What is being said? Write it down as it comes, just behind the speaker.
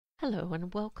Hello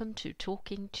and welcome to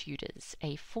Talking Tudors,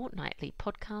 a fortnightly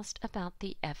podcast about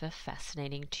the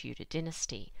ever-fascinating Tudor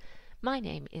dynasty. My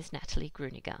name is Natalie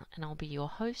Grueninger and I'll be your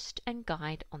host and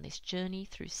guide on this journey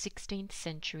through 16th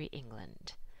century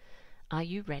England. Are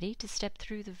you ready to step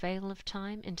through the veil of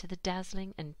time into the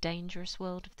dazzling and dangerous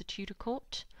world of the Tudor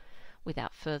court?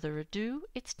 Without further ado,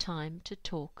 it's time to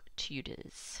talk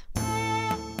Tudors.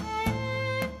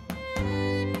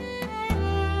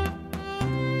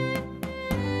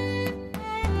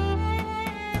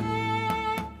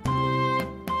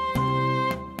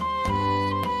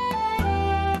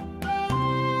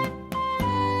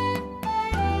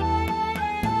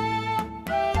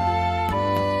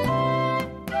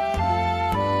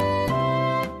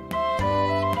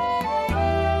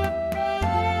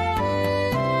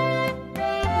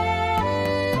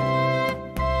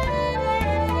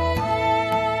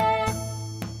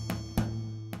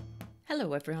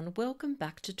 Hello everyone, welcome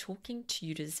back to Talking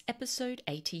Tudors episode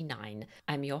 89.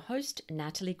 I'm your host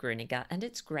Natalie Grueninger and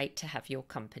it's great to have your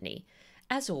company.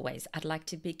 As always, I'd like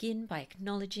to begin by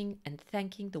acknowledging and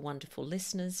thanking the wonderful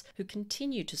listeners who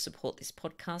continue to support this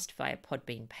podcast via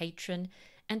Podbean Patron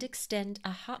and extend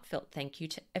a heartfelt thank you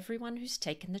to everyone who's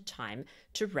taken the time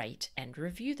to rate and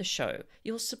review the show.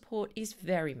 Your support is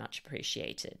very much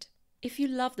appreciated. If you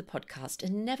love the podcast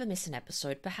and never miss an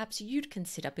episode, perhaps you'd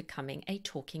consider becoming a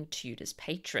Talking Tudors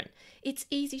patron. It's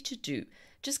easy to do.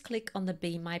 Just click on the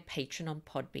Be My Patron on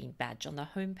Podbean badge on the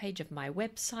homepage of my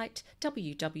website,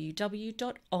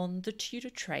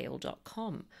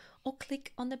 www.onthetudortrail.com, or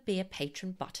click on the Be a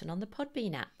Patron button on the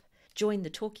Podbean app. Join the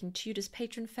Talking Tudors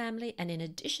patron family, and in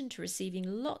addition to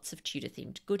receiving lots of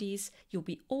Tudor-themed goodies, you'll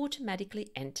be automatically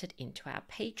entered into our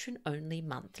patron-only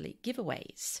monthly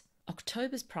giveaways.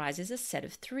 October's prize is a set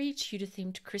of 3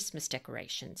 Tudor-themed Christmas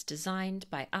decorations designed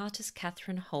by artist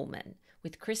Catherine Holman.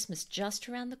 With Christmas just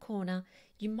around the corner,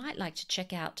 you might like to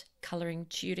check out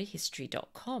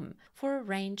coloringtudorhistory.com for a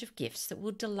range of gifts that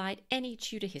will delight any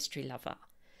Tudor history lover.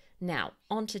 Now,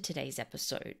 on to today's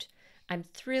episode. I'm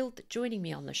thrilled that joining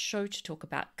me on the show to talk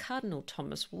about Cardinal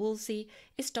Thomas Wolsey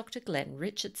is Dr. Glenn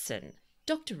Richardson.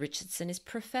 Dr. Richardson is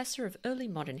Professor of Early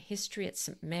Modern History at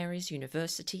St Mary's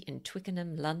University in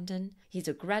Twickenham, London. He's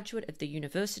a graduate of the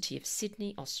University of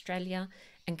Sydney, Australia,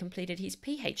 and completed his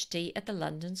PhD at the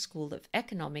London School of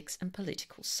Economics and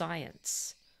Political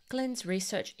Science. Glenn's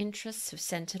research interests have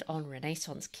centred on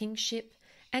Renaissance kingship,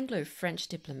 Anglo-French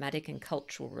diplomatic and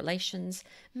cultural relations,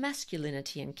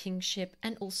 masculinity and kingship,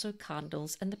 and also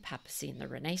cardinals and the papacy in the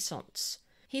Renaissance.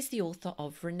 He's the author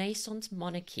of Renaissance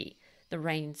Monarchy, the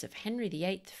reigns of Henry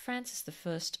VIII, Francis I,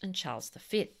 and Charles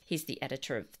V. He's the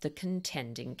editor of The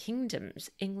Contending Kingdoms,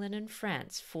 England and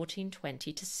France,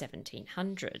 1420 to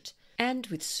 1700. And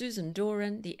with Susan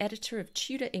Doran, the editor of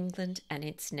Tudor England and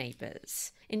its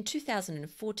Neighbours. In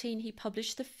 2014, he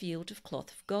published The Field of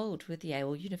Cloth of Gold with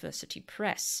Yale University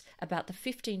Press about the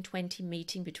 1520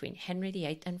 meeting between Henry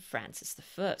VIII and Francis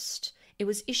I. It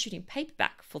was issued in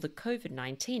paperback for the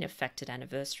COVID-19 affected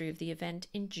anniversary of the event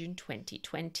in June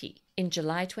 2020. In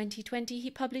July 2020,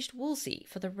 he published Wolsey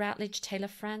for the Routledge Taylor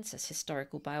Francis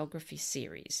Historical Biography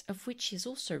series, of which he has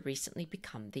also recently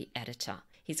become the editor.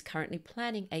 He's currently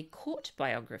planning a court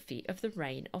biography of the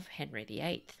reign of Henry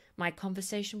VIII. My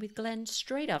conversation with Glenn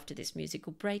straight after this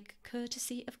musical break,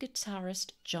 courtesy of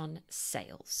guitarist Jon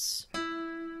Sayles.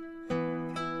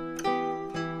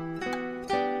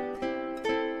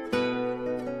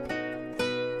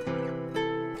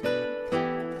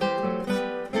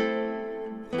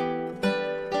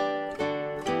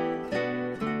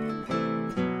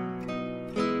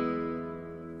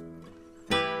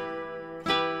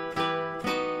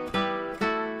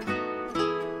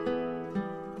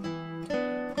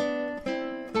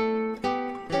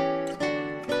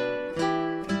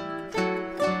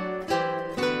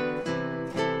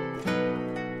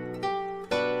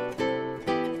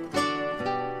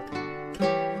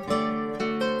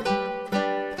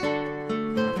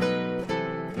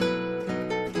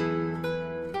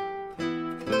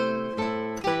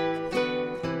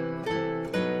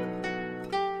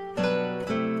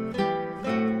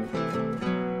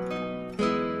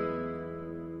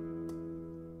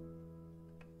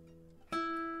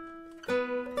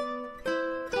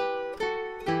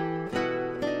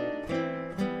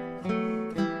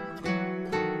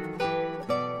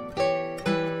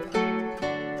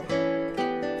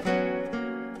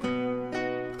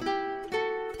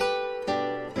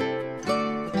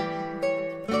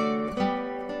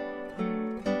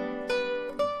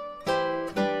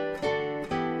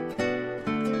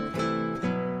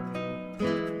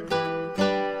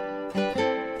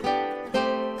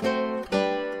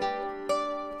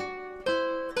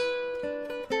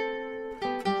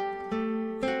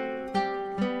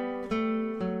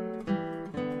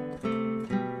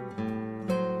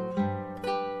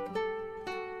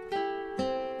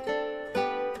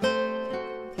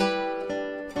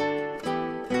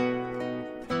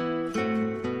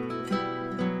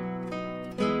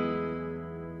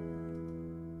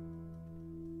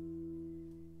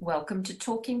 welcome to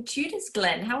Talking Tudors,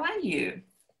 Glenn. How are you?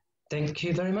 Thank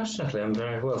you very much, Natalie. I'm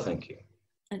very well, thank you.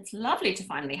 It's lovely to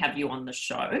finally have you on the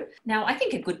show. Now, I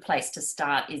think a good place to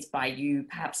start is by you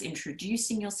perhaps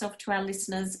introducing yourself to our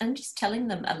listeners and just telling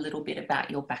them a little bit about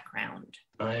your background.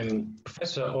 I'm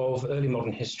Professor of Early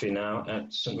Modern History now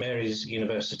at St Mary's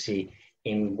University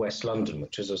in West London,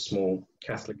 which is a small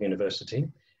Catholic university.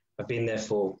 I've been there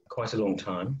for quite a long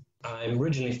time. I'm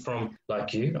originally from,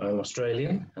 like you, I'm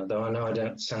Australian, although I know I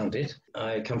don't sound it.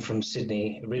 I come from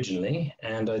Sydney originally,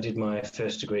 and I did my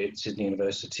first degree at Sydney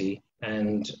University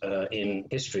and in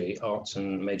history, arts,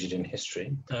 and majored in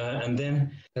history. And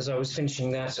then, as I was finishing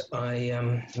that, I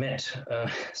met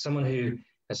someone who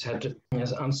has had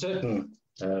uncertain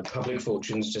public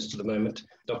fortunes just at the moment,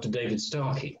 Dr. David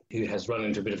Starkey, who has run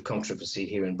into a bit of controversy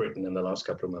here in Britain in the last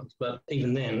couple of months. But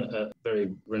even then, a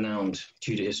very renowned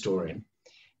Tudor historian.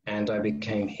 And I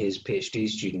became his PhD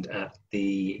student at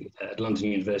London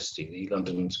University, the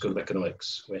London School of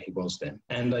Economics, where he was then.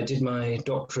 And I did my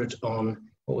doctorate on,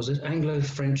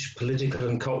 Anglo-French political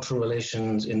and cultural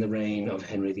relations in the reign of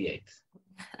Henry VIII.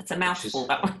 That's a mouthful,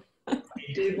 that one.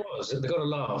 It was. It got a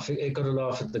laugh. It got a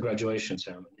laugh at the graduation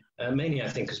ceremony. Mainly, I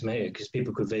think, because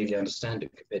people could vaguely understand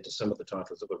it compared to some of the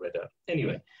titles that were read out.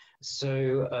 Anyway,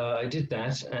 so I did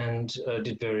that and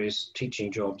did various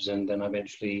teaching jobs, and then I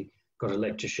eventually got a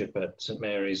lectureship at St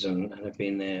Mary's and have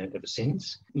been there ever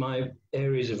since. My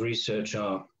areas of research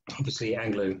are obviously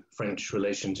Anglo-French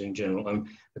relations in general. I'm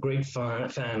a great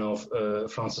fan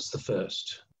of Francis I. In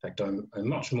fact, I'm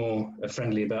much more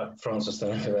friendly about Francis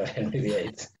than about Henry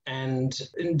VIII. And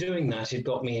in doing that, it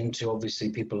got me into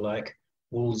obviously people like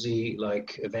Wolsey,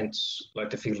 like events like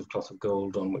the Field of Cloth of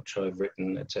Gold, on which I've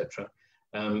written, etc.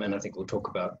 And I think we'll talk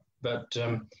about. But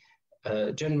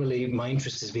generally, my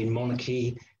interest has been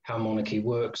monarchy, how monarchy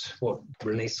works, what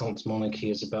Renaissance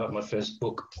monarchy is about. My first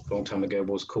book a long time ago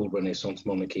was called Renaissance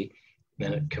Monarchy,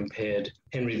 and it compared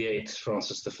Henry VIII,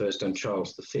 Francis I, and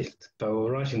Charles V. If I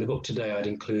were writing the book today, I'd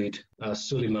include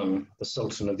Suleiman, the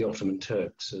Sultan of the Ottoman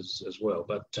Turks, as well.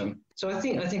 But so I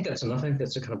think that's enough. I think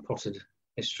that's a kind of potted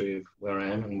history of where I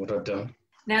am and what I've done.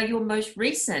 Now, your most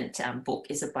recent book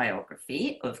is a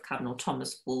biography of Cardinal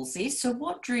Thomas Wolsey. So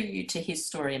what drew you to his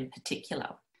story in particular?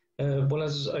 Well,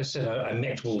 as I said, I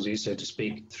met Wolsey, so to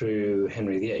speak, through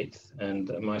Henry VIII and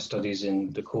my studies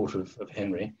in the court of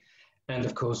Henry. And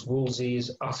of course, Wolsey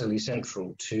is utterly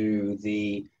central to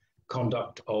the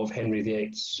conduct of Henry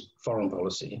VIII's foreign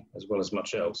policy, as well as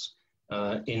much else,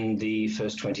 in the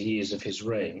first 20 years of his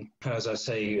reign. As I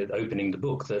say at opening the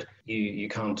book, that you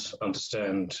can't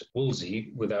understand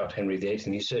Wolsey without Henry VIII,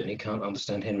 and you certainly can't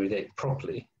understand Henry VIII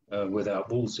properly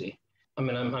without Wolsey. I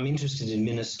mean, I'm interested in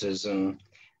ministers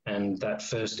and that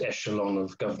first echelon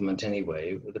of government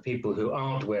anyway, the people who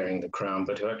aren't wearing the crown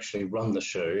but who actually run the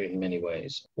show in many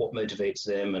ways, what motivates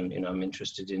them, and I'm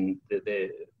interested in their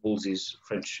Wolsey's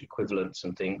French equivalents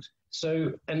and things.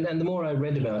 So, and the more I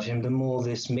read about him, the more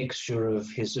this mixture of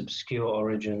his obscure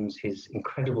origins, his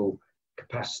incredible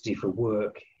capacity for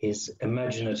work, his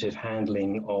imaginative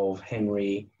handling of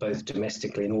Henry, both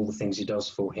domestically and all the things he does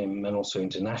for him and also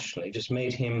internationally, just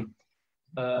made him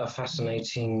a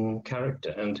fascinating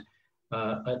character, and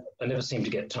I never seemed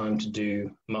to get time to do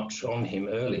much on him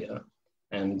earlier,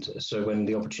 and so when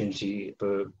the opportunity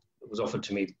was offered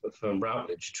to me from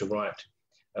Routledge to write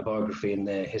a biography in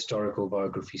their historical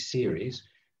biography series,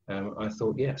 I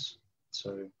thought yes.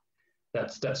 So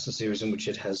that's the series in which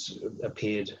it has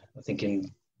appeared. I think in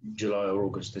July or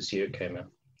August this year it came out.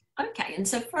 Okay, and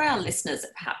so for our listeners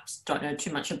that perhaps don't know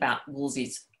too much about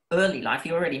Wolsey's early life,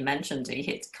 you already mentioned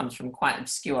it comes from quite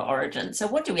obscure origin. So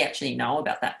what do we actually know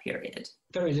about that period?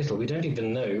 Very little. We don't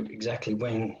even know exactly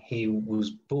when he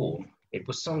was born. It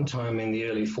was sometime in the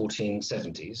early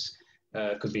 1470s.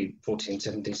 Could be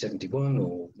 1470, 71,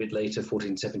 or a bit later,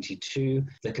 1472.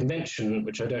 The convention,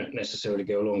 which I don't necessarily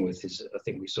go along with, is I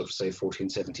think we sort of say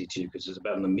 1472 because it's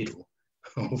about in the middle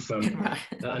of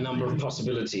a number of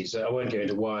possibilities. I won't go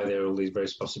into why there are all these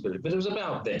various possibilities, but it was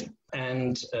about then.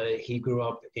 And he grew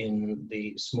up in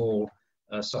the small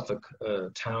Suffolk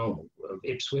town of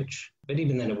Ipswich, but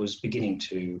even then it was beginning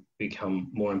to become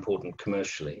more important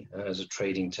commercially as a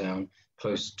trading town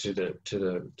close to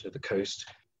the coast.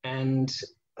 And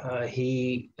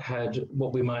he had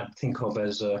what we might think of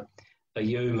as a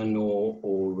yeoman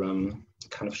or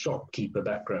kind of shopkeeper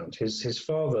background. His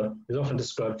father is often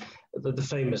described, the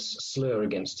famous slur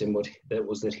against him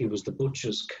was that he was the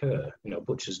butcher's cur,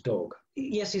 butcher's dog.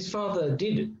 Yes, his father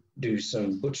did do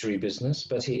some butchery business,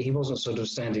 but he wasn't sort of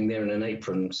standing there in an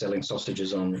apron selling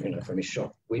sausages on, from his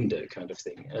shop window kind of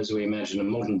thing, as we imagine a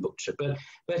modern butcher.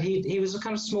 But he was a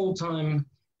kind of small-time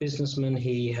businessman.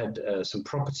 He had some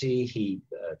property. He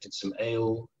did some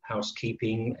ale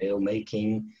housekeeping, ale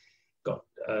making, got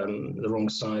the wrong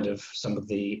side of some of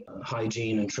the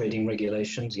hygiene and trading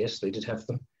regulations. Yes, they did have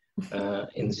them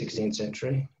in the 16th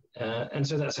century. And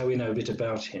so that's how we know a bit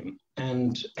about him.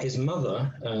 And his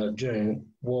mother, Joan,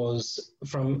 was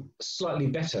from slightly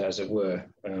better, as it were,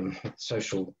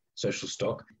 social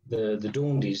stock. The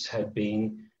Dorndys had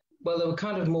been, well, they were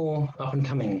kind of more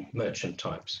up-and-coming merchant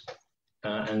types.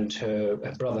 And her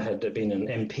brother had been an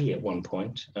MP at one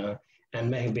point, and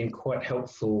may have been quite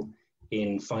helpful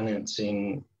in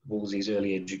financing Wolsey's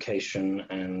early education,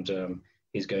 and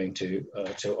he's going to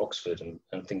Oxford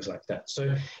and things like that.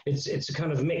 So it's a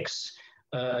kind of mix.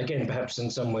 Again, perhaps in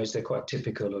some ways they're quite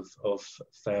typical of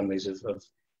families of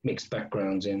mixed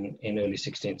backgrounds in early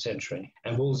 16th century.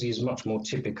 And Wolsey is much more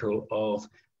typical of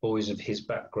boys of his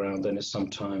background than is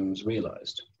sometimes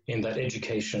realised. In that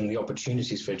education, the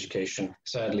opportunities for education,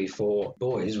 sadly for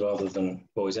boys rather than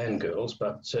boys and girls,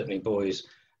 but certainly boys,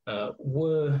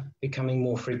 were becoming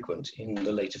more frequent in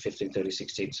the later 15th, early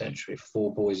 16th century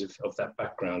for boys of that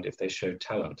background if they showed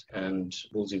talent. And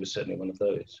Wolsey was certainly one of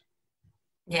those.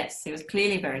 Yes, he was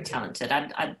clearly very talented.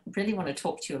 I really want to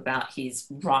talk to you about his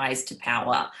rise to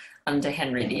power under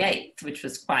Henry VIII, which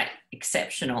was quite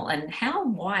exceptional. And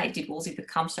why did Wolsey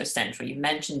become so central? You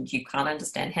mentioned you can't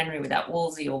understand Henry without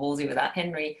Wolsey or Wolsey without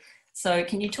Henry. So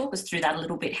can you talk us through that a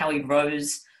little bit, how he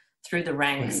rose through the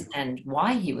ranks and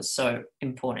why he was so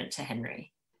important to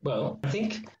Henry? Well, I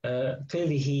think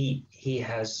clearly he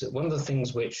has one of the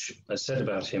things which is said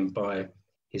about him by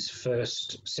his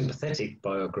first sympathetic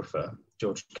biographer,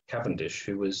 George Cavendish,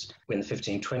 who was in the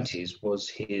 1520s, was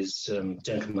his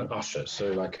gentleman usher,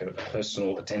 so like a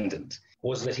personal attendant,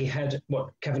 was that he had what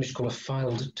Cavendish called a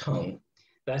filed tongue.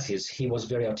 That is, he was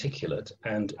very articulate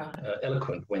and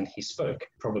eloquent when he spoke.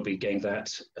 Probably gained that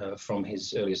from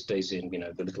his earliest days in,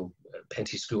 the little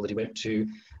petty school that he went to.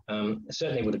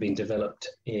 Certainly would have been developed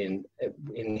in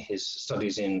his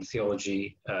studies in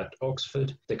theology at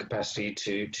Oxford, the capacity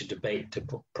to debate, to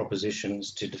put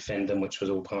propositions, to defend them, which was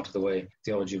all part of the way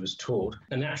theology was taught.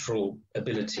 A natural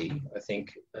ability, I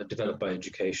think, developed by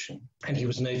education. And he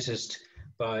was noticed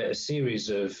by a series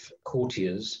of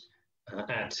courtiers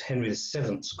at Henry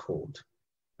VII's court,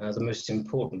 the most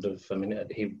important of,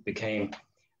 he became,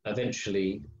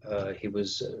 eventually, he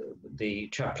was the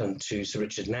chaplain to Sir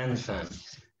Richard Nanfan,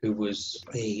 who was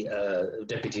the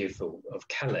deputy of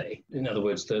Calais, in other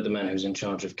words, the man who's in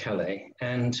charge of Calais.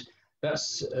 And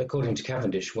that's, according to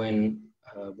Cavendish, when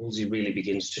Wolsey really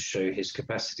begins to show his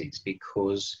capacities,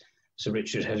 because Sir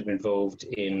Richard had been involved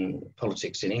in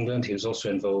politics in England. He was also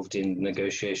involved in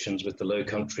negotiations with the Low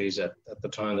Countries at the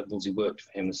time that Wolsey worked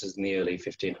for him. This is in the early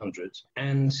 1500s.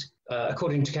 And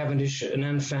according to Cavendish,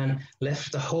 Nanfan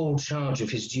left the whole charge of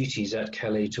his duties at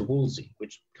Calais to Wolsey,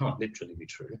 which can't literally be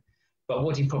true. But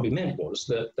what he probably meant was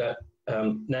that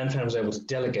Nanfan was able to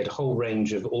delegate a whole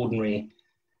range of ordinary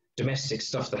domestic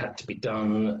stuff that had to be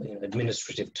done,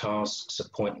 administrative tasks,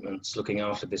 appointments, looking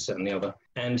after this, that, and the other.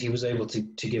 And he was able to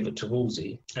give it to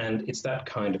Wolsey. And it's that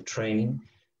kind of training.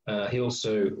 He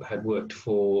also had worked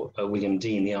for William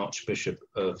Dean, the Archbishop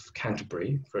of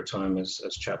Canterbury, for a time as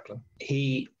chaplain.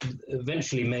 He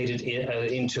eventually made it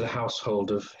into the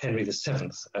household of Henry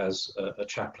VII as a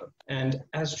chaplain. And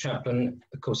as chaplain,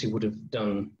 of course, he would have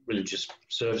done religious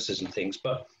services and things,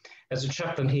 but as a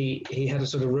chaplain, he had a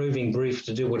sort of roving brief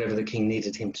to do whatever the king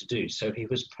needed him to do. So he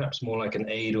was perhaps more like an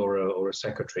aide or a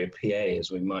secretary, a PA, as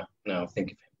we might now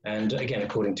think of him. And again,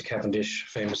 according to Cavendish,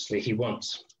 famously, he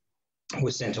once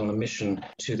was sent on a mission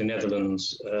to the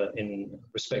Netherlands in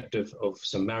respect of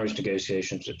some marriage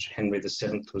negotiations, which Henry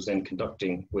VII was then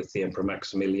conducting with the Emperor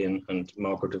Maximilian and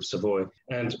Margaret of Savoy.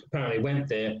 And apparently went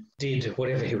there, did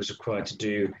whatever he was required to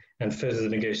do, and furthered the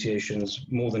negotiations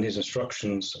more than his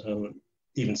instructions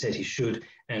even said he should,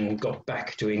 and got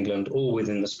back to England all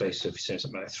within the space of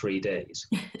something like 3 days.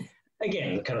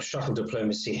 Again, the kind of shuttle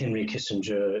diplomacy, Henry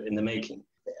Kissinger in the making.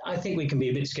 I think we can be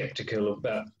a bit sceptical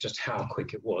about just how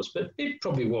quick it was, but it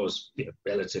probably was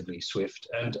relatively swift.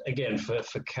 And again,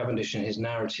 for Cavendish in his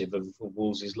narrative of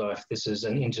Wolsey's life, this is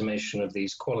an intimation of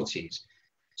these qualities.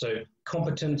 So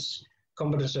competence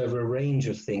over a range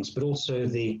of things, but also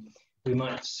we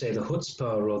might say the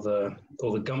chutzpah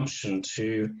or the gumption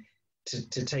to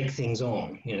take things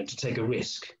on, to take a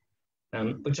risk,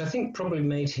 which I think probably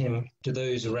made him, to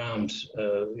those around,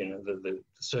 the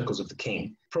circles of the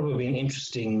king, probably an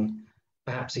interesting,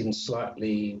 perhaps even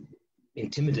slightly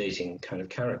intimidating kind of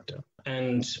character.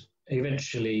 And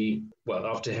eventually,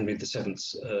 after Henry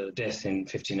VII's death in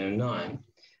 1509,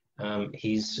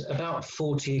 he's about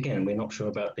 40 again. We're not sure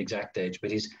about the exact age, but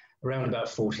he's around about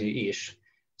 40-ish.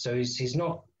 So he's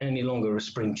not any longer a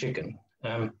spring chicken,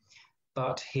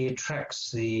 but he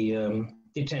attracts the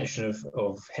attention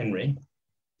of Henry,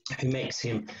 who makes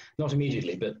him, not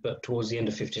immediately, but towards the end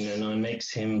of 1509,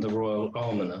 makes him the royal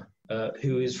almoner,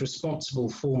 who is responsible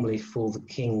formally for the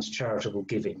king's charitable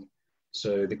giving.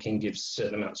 So the king gives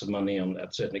certain amounts of money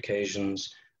at certain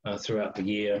occasions throughout the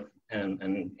year, and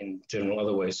in general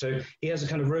other ways. So he has a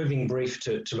kind of roving brief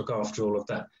to look after all of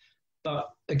that. But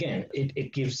again,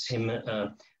 it gives him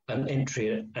an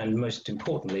entry and, most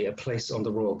importantly, a place on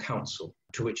the Royal Council,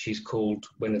 to which he's called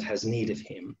when it has need of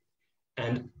him.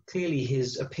 And clearly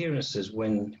his appearances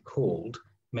when called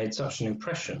made such an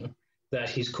impression that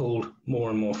he's called more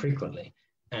and more frequently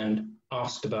and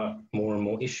asked about more and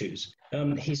more issues.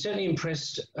 He certainly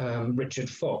impressed Richard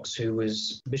Fox, who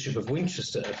was Bishop of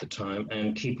Winchester at the time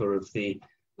and keeper of the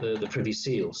Privy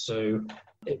Seal, so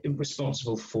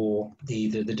responsible for the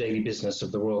daily business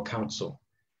of the Royal Council.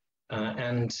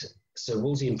 And so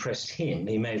Wolsey impressed him.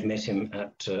 He may have met him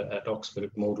at Oxford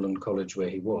at Magdalen College, where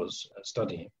he was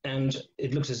studying. And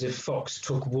it looks as if Fox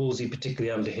took Wolsey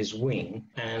particularly under his wing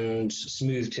and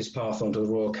smoothed his path onto the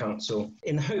Royal Council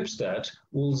in hopes that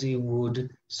Wolsey would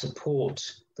support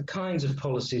the kinds of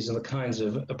policies and the kinds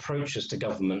of approaches to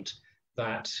government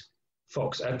that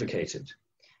Fox advocated.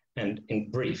 And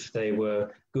in brief, they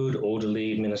were good,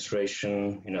 orderly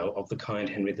administration, of the kind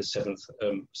Henry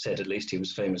VII said at least he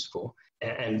was famous for,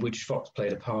 and which Fox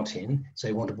played a part in. So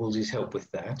he wanted Wolsey's help with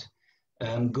that.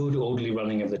 Good, orderly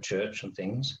running of the church and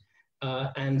things.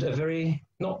 And a very,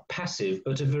 not passive,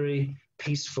 but a very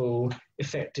peaceful,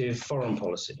 effective foreign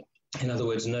policy. In other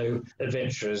words, no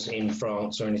adventurers in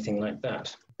France or anything like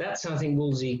that. That's how I think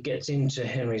Wolsey gets into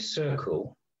Henry's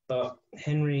circle, but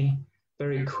Henry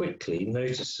very quickly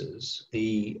notices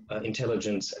the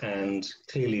intelligence and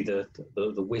clearly the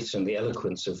wit and the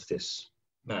eloquence of this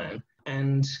man.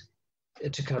 And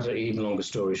to cut an even longer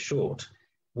story short,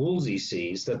 Wolsey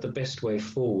sees that the best way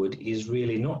forward is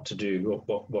really not to do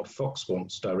what Fox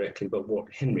wants directly, but what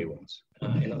Henry wants.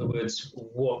 In other words,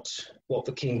 what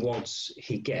the king wants,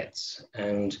 he gets.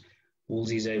 And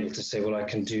Wolsey's able to say, well, I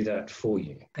can do that for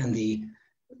you. And the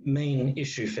main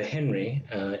issue for Henry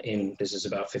this is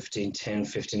about 1510,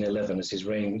 1511, as his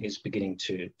reign is beginning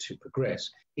to progress,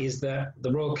 is that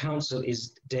the Royal Council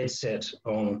is dead set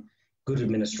on good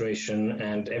administration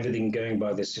and everything going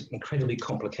by this incredibly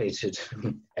complicated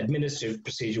administrative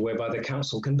procedure whereby the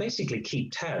council can basically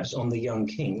keep tabs on the young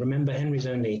king. Remember, Henry's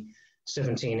only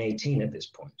 17, 18 at this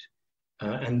point.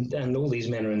 And all these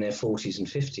men are in their 40s and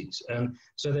 50s.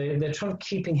 So they're trying to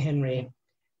keeping Henry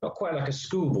not quite like a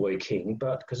schoolboy king,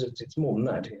 but because it's more than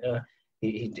that.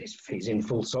 He's in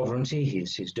full sovereignty.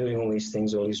 He's doing all these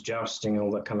things, all his jousting, all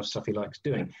that kind of stuff he likes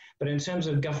doing. But in terms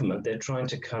of government, they're trying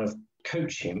to kind of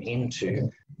coach him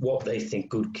into what they think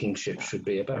good kingship should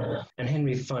be about. And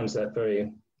Henry finds that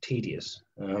very tedious.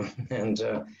 And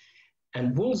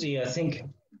Wolsey, I think,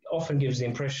 often gives the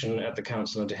impression at the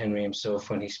council and to Henry himself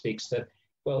when he speaks that,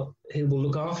 well, he will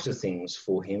look after things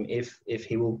for him if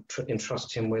he will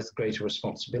entrust him with greater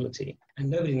responsibility.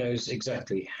 And nobody knows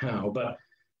exactly how, but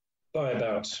by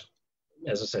about,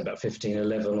 as I say, about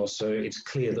 1511 or so, it's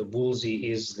clear that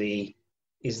Wolsey is the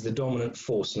dominant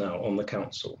force now on the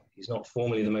council. He's not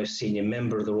formally the most senior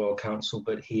member of the Royal Council,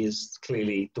 but he is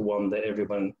clearly the one that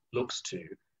everyone looks to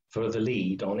for the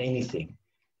lead on anything.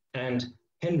 And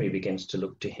Henry begins to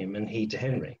look to him and he to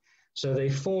Henry. So they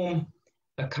form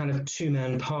a kind of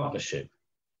two-man partnership.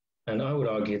 And I would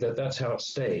argue that that's how it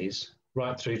stays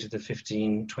right through to the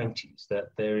 1520s, that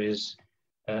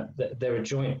they're a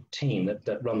joint team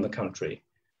that run the country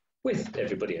with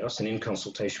everybody else and in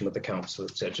consultation with the council,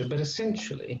 etc. But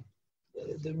essentially,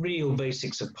 the real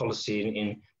basics of policy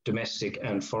in domestic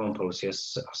and foreign policy are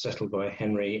settled by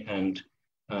Henry and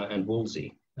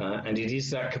Wolsey. And it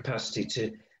is that capacity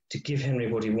to give Henry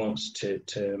what he wants,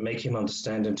 to make him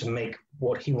understand and to make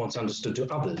what he wants understood to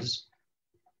others,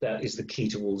 that is the key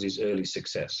to Wolsey's early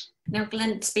success. Now,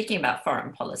 Glenn, speaking about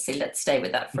foreign policy, let's stay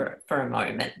with that for a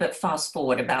moment, but fast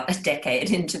forward about a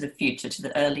decade into the future to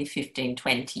the early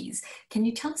 1520s. Can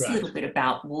you tell us a little bit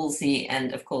about Wolsey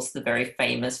and, of course, the very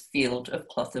famous Field of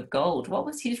Cloth of Gold? What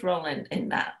was his role in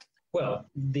that? Well,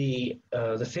 the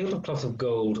Field of Cloth of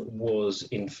Gold was,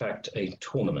 in fact, a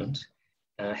tournament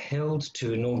held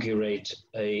to inaugurate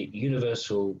a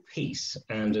universal peace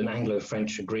and an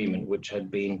Anglo-French agreement which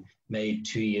had been made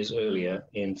 2 years earlier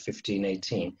in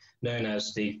 1518, known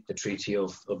as the Treaty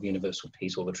of Universal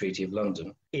Peace, or the Treaty of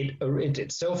London. It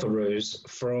itself arose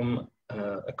from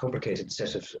a complicated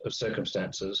set of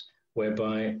circumstances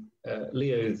whereby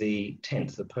Leo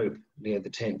X, the Pope, Leo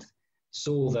X,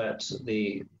 saw that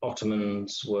the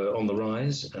Ottomans were on the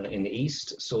rise in the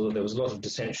east, saw that there was a lot of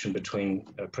dissension between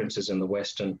princes in the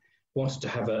west, and wanted to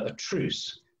have a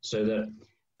truce so that,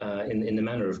 in the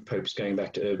manner of popes going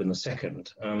back to Urban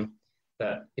II,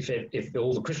 that if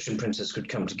all the Christian princes could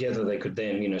come together, they could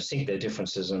then, sink their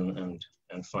differences and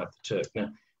fight the Turk. Now,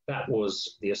 that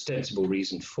was the ostensible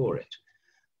reason for it.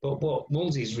 But what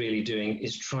Wolsey's really doing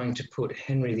is trying to put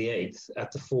Henry VIII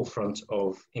at the forefront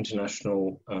of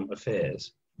international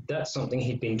affairs. That's something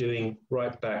he'd been doing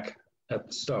right back at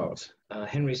the start.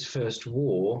 Henry's first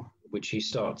war, which he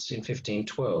starts in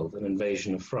 1512, an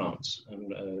invasion of France,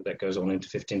 and that goes on into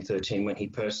 1513 when he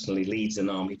personally leads an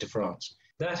army to France.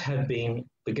 That had been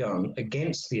begun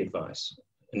against the advice,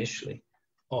 initially,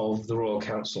 of the Royal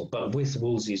Council, but with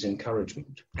Wolsey's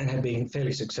encouragement, and had been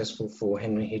fairly successful for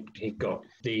Henry. He'd got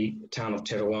the town of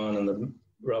Terouanne and the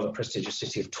rather prestigious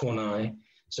city of Tournai.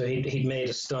 So he'd made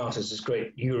a start as this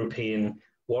great European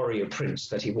warrior prince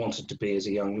that he wanted to be as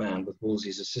a young man with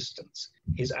Wolsey's assistance.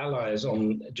 His allies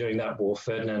during that war,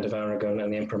 Ferdinand of Aragon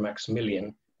and the Emperor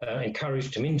Maximilian,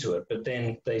 encouraged him into it, but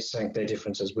then they sank their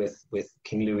differences with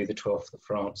King Louis XII of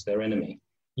France, their enemy,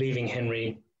 leaving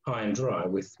Henry high and dry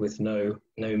with no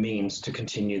means to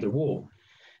continue the war.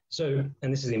 So,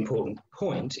 and this is the important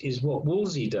point, is what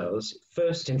Wolsey does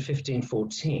first in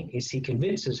 1514 is he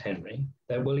convinces Henry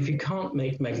that, well, if you can't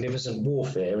make magnificent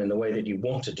warfare in the way that you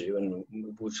want to do and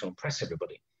which will impress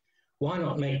everybody, why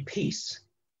not make peace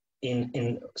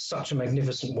in such a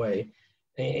magnificent way,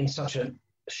 in such a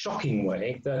shocking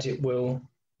way that it will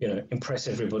impress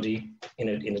everybody in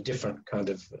a different kind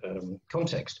of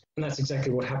context. And that's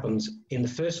exactly what happens in the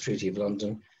First Treaty of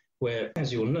London, where,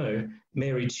 as you all know,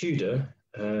 Mary Tudor,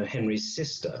 Henry's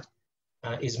sister,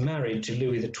 is married to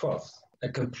Louis XII,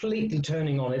 completely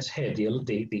turning on its head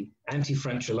the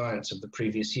anti-French alliance of the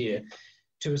previous year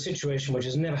to a situation which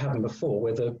has never happened before,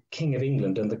 where the King of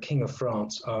England and the King of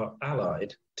France are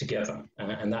allied together,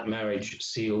 and that marriage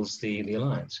seals the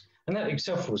alliance. And that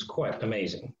itself was quite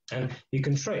amazing. And you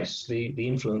can trace the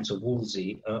influence of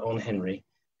Wolsey on Henry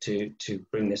to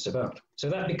bring this about. So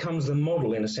that becomes the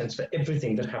model, in a sense, for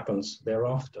everything that happens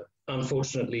thereafter.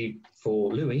 Unfortunately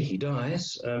for Louis, he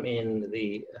dies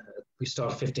we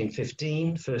start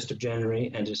 1515, 1st of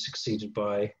January, and is succeeded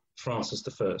by Francis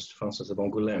I, Francis of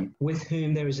Angoulême, with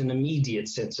whom there is an immediate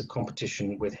sense of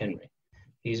competition with Henry.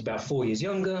 He's about 4 years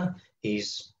younger.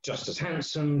 He's just as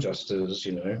handsome, just as,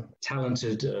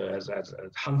 talented as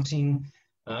hunting.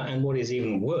 And what is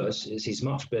even worse is he's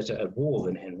much better at war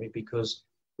than Henry, because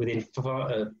within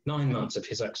 9 months of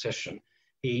his accession,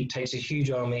 he takes a huge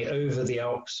army over the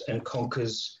Alps and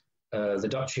conquers the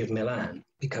Duchy of Milan,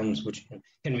 which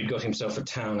Henry got himself a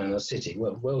town and a city.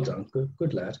 Well done,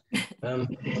 good lad.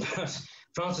 But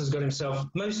Francis got himself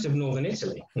most of northern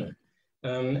Italy,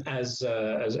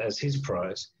 as his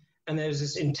prize. And there's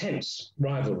this intense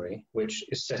rivalry, which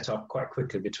is set up quite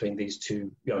quickly between these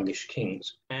two youngish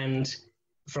kings. And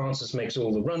Francis makes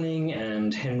all the running,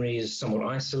 and Henry is somewhat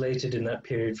isolated in that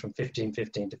period from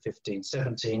 1515 to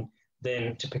 1517.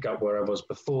 Then, to pick up where I was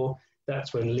before,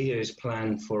 that's when Leo's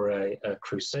plan for a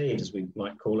crusade, as we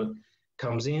might call it,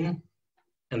 comes in.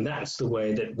 And that's the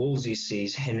way that Wolsey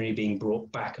sees Henry being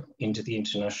brought back into the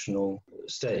international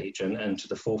stage and to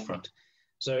the forefront.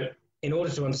 So in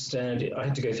order to understand it, I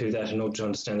had to go through that in order to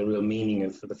understand the real meaning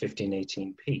of the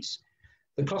 1518 peace.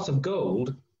 The Cloth of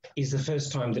Gold is the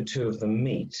first time the two of them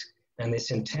meet, and this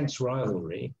intense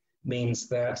rivalry means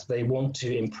that they want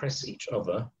to impress each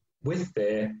other with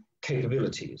their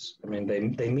capabilities. I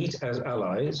mean, they meet as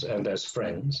allies and as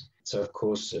friends. So, of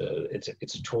course,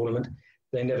 it's a tournament.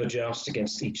 They never joust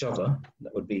against each other.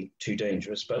 That would be too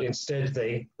dangerous. But instead,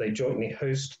 they jointly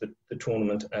host the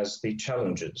tournament as the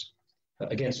challengers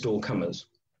against all comers,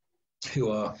 who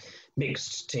are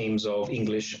mixed teams of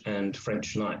English and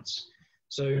French knights.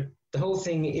 So the whole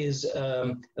thing is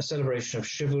a celebration of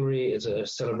chivalry. It's a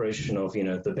celebration of,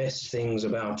 the best things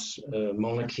about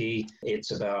monarchy. It's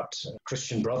about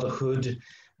Christian brotherhood,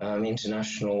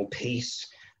 international peace,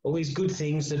 all these good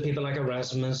things that people like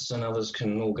Erasmus and others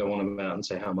can all go on about and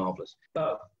say how marvelous.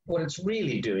 But what it's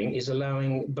really doing is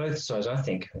allowing both sides, I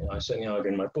certainly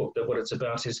argue in my book, that what it's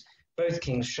about is both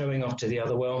kings showing off to the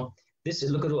other, well,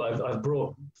 look at all, I've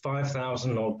brought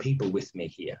 5,000 odd people with me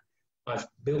here. I've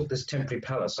built this temporary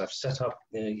palace. I've set up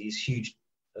these huge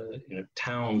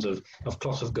towns of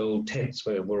cloth of gold tents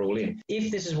where we're all in. If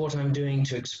this is what I'm doing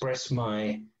to express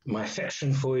my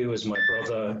affection for you as my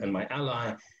brother and my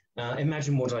ally,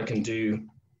 imagine what I can do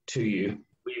to you.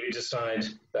 We decide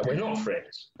that we're not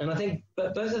friends. And I think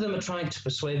both of them are trying to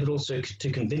persuade, but also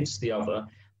to convince the other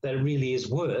that it really is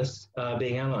worth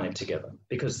being allied together,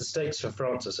 because the stakes for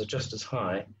Francis are just as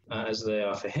high as they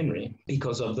are for Henry,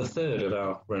 because of the third of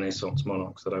our Renaissance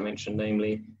monarchs that I mentioned,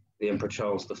 namely the Emperor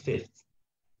Charles V,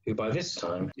 who by this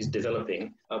time is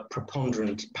developing a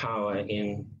preponderant power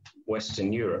in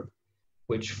Western Europe,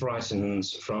 which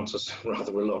frightens Francis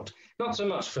rather a lot. Not so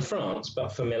much for France,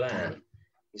 but for Milan.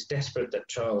 He's desperate that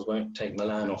Charles won't take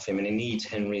Milan off him, and he needs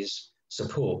Henry's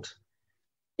support.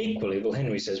 Equally, well,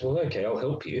 Henry says, well, okay, I'll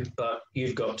help you, but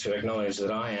you've got to acknowledge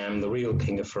that I am the real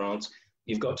King of France.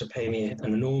 You've got to pay me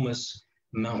an enormous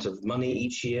amount of money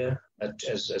each year,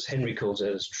 as Henry calls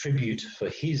it, as tribute for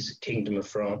his Kingdom of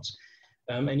France.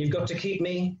 And you've got to keep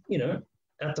me,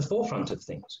 at the forefront of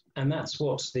things. And that's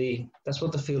what the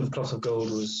Field of Cloth of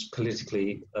Gold was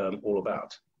politically all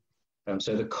about.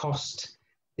 So the cost,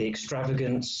 the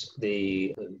extravagance,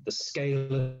 the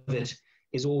scale of it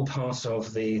is all part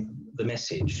of the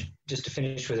message. Just to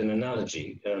finish with an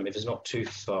analogy, if it's not too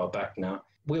far back now,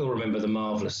 we all remember the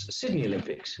marvellous Sydney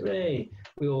Olympics. Hooray!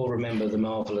 We all remember the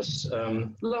marvellous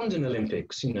London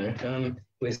Olympics,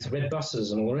 with red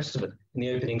buses and all the rest of it in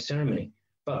the opening ceremony.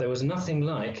 But there was nothing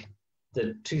like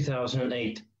the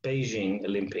 2008 Beijing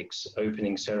Olympics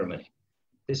opening ceremony.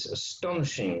 This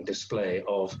astonishing display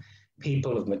of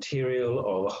people, of material,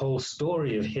 of a whole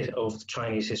story of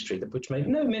Chinese history, which made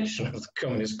no mention of the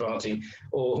Communist Party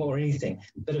or anything,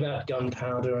 but about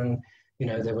gunpowder, and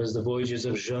there was the voyages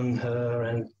of Zheng He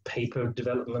and paper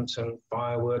development and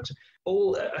fireworks.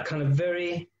 All a kind of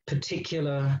very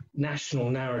particular national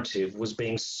narrative was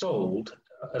being sold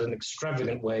at an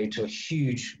extravagant way to a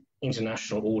huge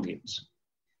international audience,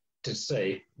 to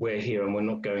say we're here and we're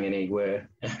not going anywhere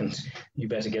and you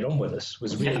better get on with us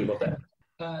was really what that.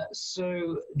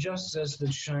 So just as the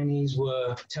Chinese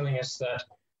were telling us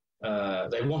that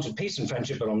they wanted peace and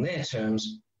friendship, but on their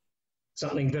terms,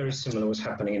 something very similar was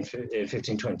happening in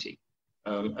 1520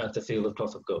 at the Field of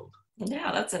Cloth of Gold.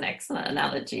 Yeah, that's an excellent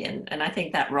analogy. And I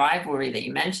think that rivalry that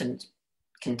you mentioned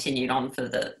continued on for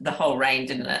the whole reign,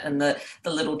 didn't it? And the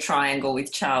little triangle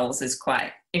with Charles is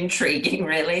quite intriguing,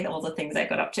 really, all the things they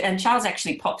got up to. And Charles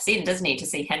actually pops in, doesn't he, to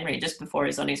see Henry just before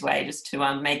he's on his way, just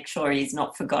to make sure he's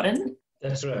not forgotten.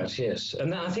 That's right, yes.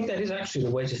 And I think that is actually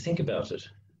the way to think about it,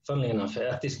 funnily enough,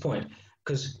 at this point,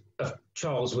 because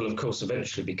Charles will, of course,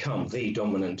 eventually become the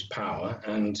dominant power,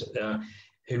 and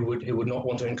who would not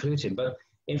want to include him. But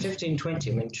in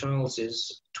 1520, Charles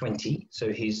is 20,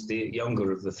 so he's the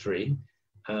younger of the three.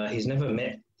 He's never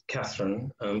met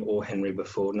Catherine or Henry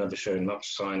before, never shown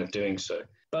much sign of doing so.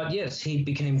 But yes, he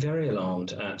became very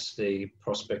alarmed at the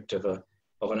prospect of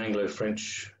an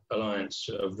Anglo-French alliance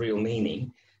of real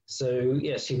meaning. So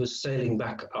yes, he was sailing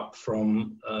back up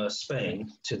from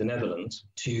Spain to the Netherlands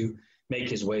to make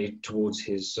his way towards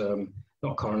his,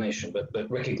 not coronation, but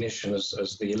recognition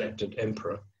as the elected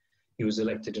emperor. He was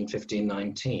elected in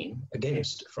 1519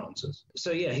 against Francis.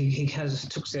 So yeah, he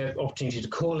took the opportunity to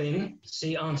call in,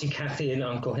 see Auntie Cathy and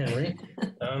Uncle Henry.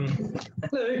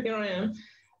 Hello, here I am.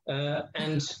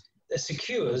 And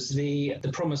secures the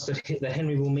promise that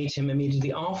Henry will meet him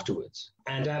immediately afterwards.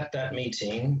 And at that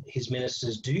meeting, his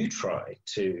ministers do try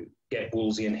to get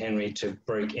Wolsey and Henry to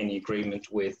break any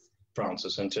agreement with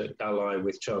Francis and to ally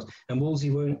with Charles. And Wolsey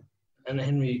won't. And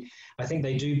Henry, I think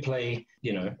they do play,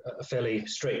 a fairly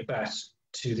straight bat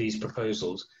to these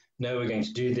proposals. No, we're going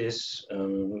to do this.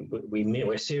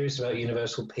 We're serious about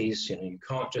universal peace. You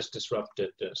can't just disrupt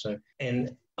it.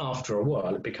 And after a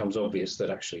while, it becomes obvious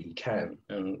that actually he can,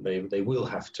 and they will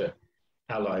have to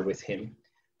ally with him.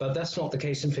 But that's not the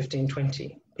case in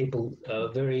 1520. People are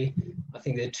I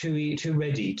think they're too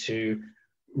ready to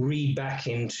read back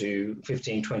into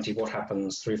 1520 what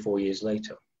happens 3 or 4 years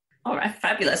later. All right,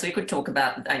 fabulous. We could talk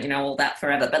about, all that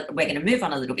forever, but we're going to move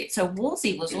on a little bit. So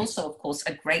Wolsey was also, of course,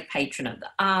 a great patron of the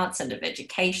arts and of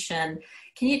education.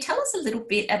 Can you tell us a little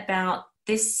bit about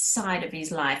this side of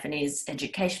his life and his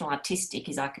educational, artistic,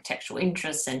 his architectural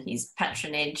interests and his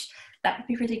patronage? That would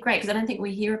be really great, because I don't think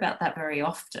we hear about that very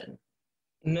often.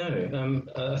 No,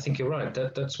 I think you're right.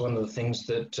 That's one of the things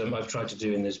that I've tried to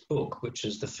do in this book, which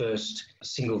is the first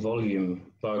single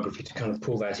volume biography to kind of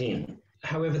pull that in.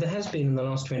 However, there has been, in the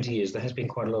last 20 years, there has been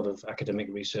quite a lot of academic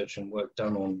research and work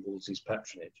done on Wolsey's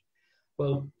patronage.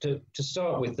 Well, to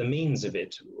start with the means of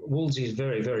it, Wolsey is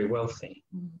very, very wealthy.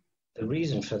 The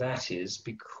reason for that is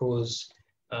because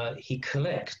he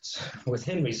collects, with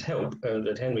Henry's help,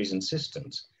 at Henry's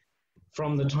insistence,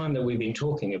 from the time that we've been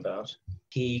talking about,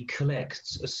 he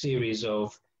collects a series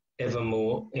of ever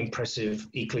more impressive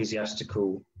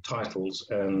ecclesiastical titles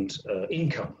and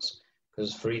incomes,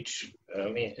 because for each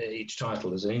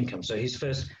title is an income. So he's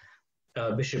first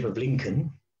Bishop of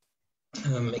Lincoln,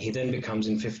 He then becomes,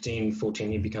 in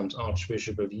 1514, he becomes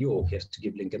Archbishop of York. He has to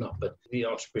give Lincoln up, but the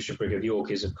Archbishopric of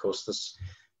York is, of course, is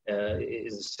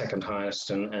the second highest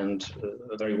and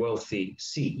a very wealthy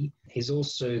see. He's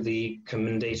also the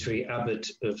commendatory abbot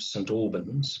of St.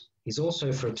 Albans. He's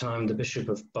also, for a time, the Bishop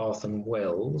of Bath and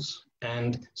Wells.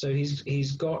 And so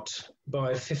he's got, by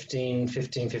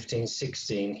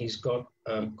 1516, he's got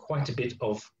quite a bit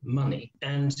of money.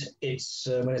 And it's,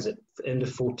 when is it, end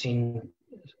of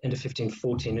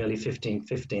 1514, early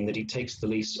 1515, that he takes the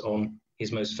lease on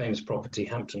his most famous property,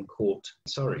 Hampton Court,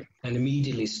 Surrey, and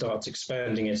immediately starts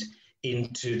expanding it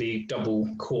into the double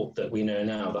court that we know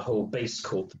now, the whole base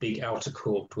court, the big outer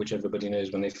court, which everybody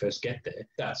knows when they first get there.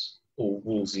 That's all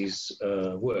Wolsey's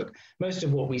work. Most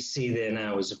of what we see there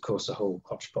now is, of course, a whole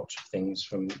hodgepodge of things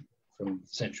from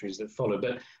centuries that follow,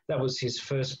 but that was his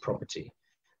first property.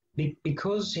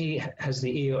 Because he has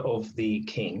the ear of the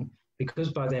king,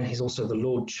 because by then he's also the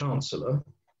Lord Chancellor,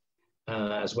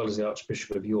 as well as the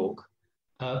Archbishop of York,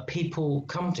 people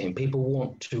come to him, people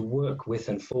want to work with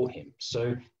and for him.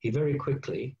 So he very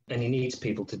quickly, and he needs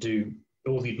people to do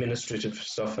all the administrative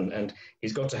stuff, and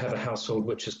he's got to have a household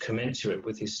which is commensurate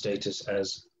with his status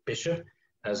as bishop,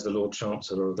 as the Lord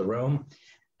Chancellor of the realm.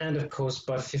 And of course,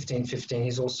 by 1515,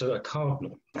 he's also a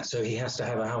cardinal. So he has to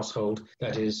have a household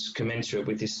that is commensurate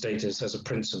with his status as a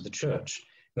prince of the church.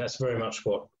 And that's very much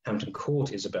what Hampton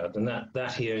Court is about, and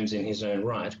that he owns in his own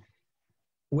right.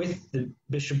 With the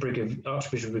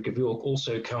Archbishopric of York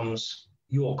also comes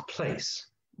York Place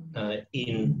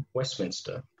in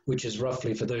Westminster, which is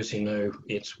roughly, for those who know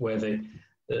it, where the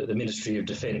Ministry of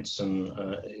Defence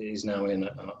is now in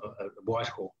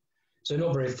Whitehall. So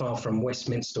not very far from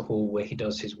Westminster Hall, where he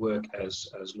does his work as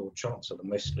Lord Chancellor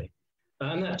mostly.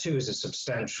 And that too is a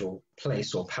substantial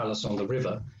place or palace on the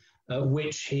river,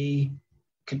 which he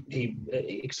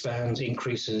expands,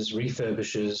 increases,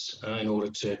 refurbishes in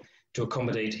order to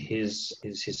accommodate his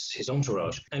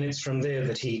entourage. And it's from there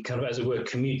that he kind of, as it were,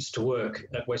 commutes to work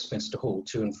at Westminster Hall,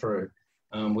 to and fro,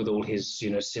 with all his,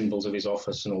 symbols of his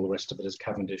office and all the rest of it, as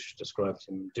Cavendish described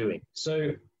him doing.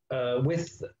 So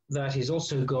with that, he's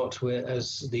also got,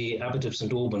 as the Abbot of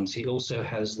St. Albans, he also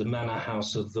has the Manor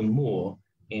House of the Moor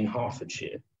in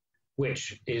Hertfordshire,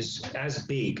 which is as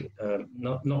big,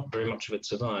 not very much of it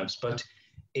survives, but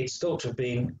it's thought to have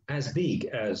been as big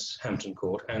as Hampton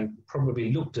Court and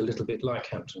probably looked a little bit like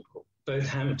Hampton Court. Both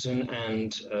Hampton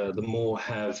and the Moor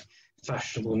have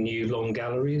fashionable new long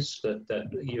galleries that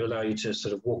allow you to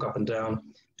sort of walk up and down,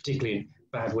 particularly in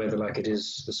bad weather like it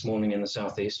is this morning in the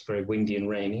southeast, very windy and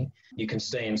rainy. You can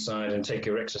stay inside and take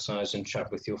your exercise and chat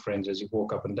with your friends as you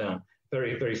walk up and down.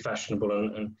 Very, very fashionable.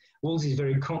 And Wolsey's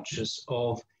very conscious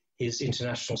of his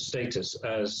international status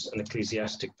as an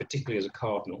ecclesiastic, particularly as a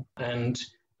cardinal. And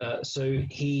so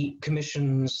he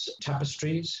commissions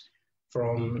tapestries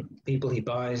from people. He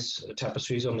buys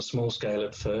tapestries on a small scale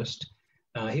at first.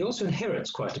 He also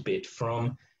inherits quite a bit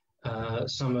from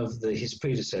some of his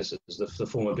predecessors, the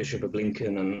former Bishop of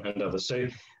Lincoln and others. So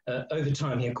over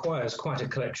time, he acquires quite a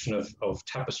collection of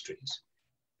tapestries,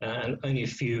 and only a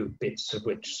few bits of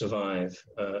which survive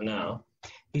now.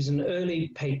 He's an early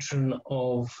patron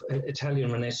of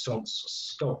Italian Renaissance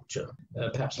sculpture,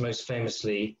 perhaps most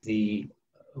famously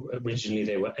originally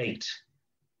there were 8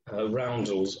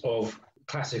 roundels of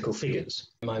classical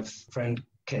figures. My friend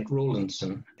Kent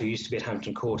Rawlinson, who used to be at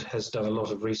Hampton Court, has done a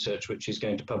lot of research which he's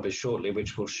going to publish shortly,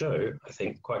 which will show, I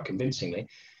think, quite convincingly,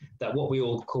 that what we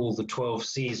all call the 12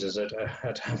 Caesars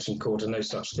at Hampton Court are no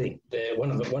such thing. They're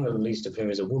one of the least of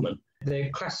whom is a woman.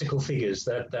 They're classical figures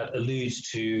that allude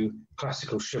to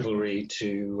classical chivalry,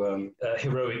 to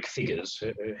heroic figures,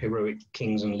 heroic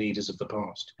kings and leaders of the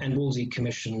past. And Wolsey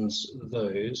commissions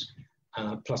those,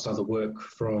 plus other work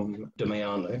from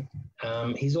Damiano.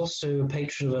 He's also a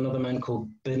patron of another man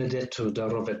called Benedetto da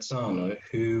Rovezzano,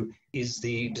 who is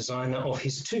the designer of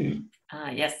his tomb.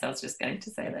 Yes, I was just going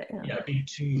to say that. Yeah, a big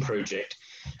tomb project,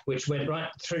 which went right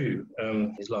through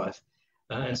his life.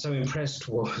 And so impressed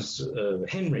was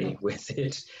Henry with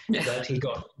it that he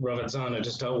got Rovezzano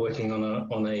to start working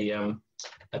on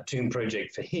a tomb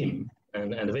project for him.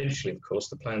 And eventually, of course,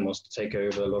 the plan was to take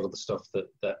over a lot of the stuff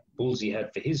that Wolsey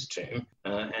had for his tomb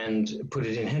and put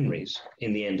it in Henry's.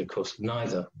 In the end, of course,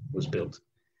 neither was built.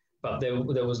 But there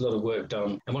was a lot of work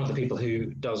done. And one of the people who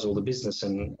does all the business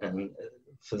and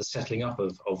for the settling up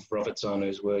of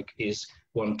Rovezzano's work is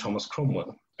one Thomas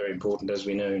Cromwell, very important, as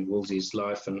we know, in Wolsey's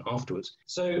life and afterwards.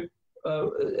 So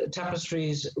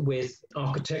tapestries with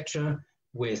architecture,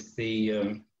 with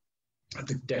the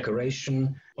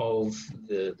decoration of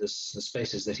the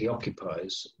spaces that he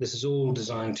occupies. This is all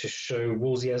designed to show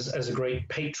Wolsey as a great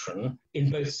patron in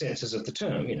both senses of the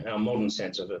term, our modern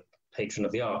sense of a patron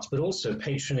of the arts, but also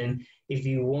patron in, if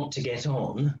you want to get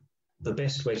on, the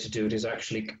best way to do it is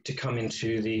actually to come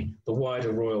into the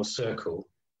wider royal circle,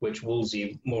 which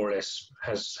Wolsey more or less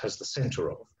has the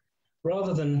centre of,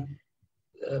 rather than,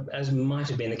 as might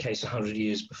have been the case 100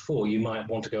 years before, you might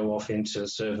want to go off into the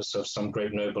service of some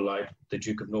great noble like the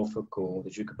Duke of Norfolk or the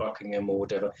Duke of Buckingham or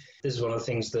whatever. This is one of the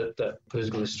things that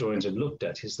political historians have looked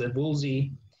at, is that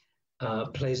Wolsey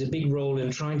plays a big role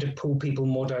in trying to pull people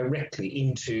more directly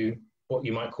into what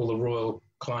you might call the royal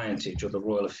clientage or the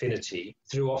royal affinity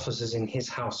through officers in his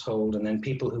household, and then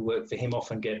people who work for him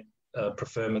often get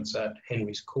preferments at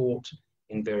Henry's court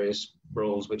in various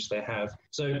roles which they have.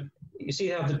 So you see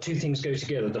how the two things go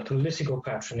together. The political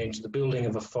patronage, the building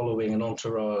of a following, an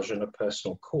entourage and a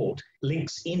personal court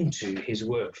links into his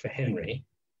work for Henry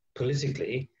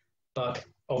politically, but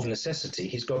of necessity,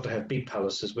 he's got to have big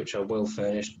palaces which are well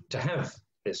furnished to have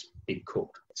this big court.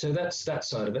 So that's that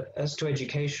side of it. As to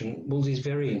education, Wolsey's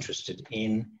very interested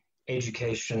in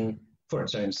education for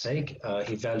its own sake.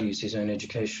 He values his own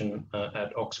education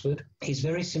at Oxford. He's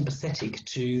very sympathetic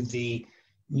to the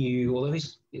new, although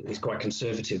he's quite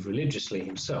conservative religiously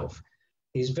himself,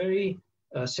 he's very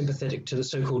sympathetic to the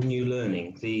so-called new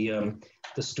learning, the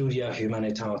Studia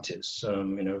Humanitatis,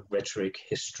 rhetoric,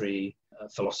 history,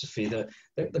 philosophy,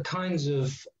 the kinds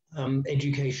of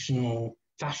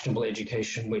fashionable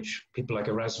education which people like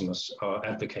Erasmus are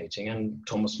advocating, and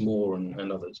Thomas More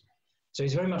and others. So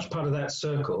he's very much part of that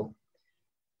circle,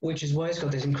 which is why he's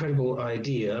got this incredible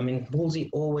idea. I mean, Wolsey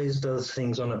always does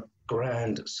things on a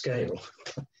grand scale.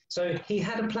 So he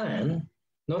had a plan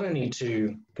not only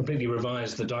to completely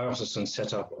revise the diocesan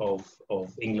setup of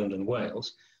England and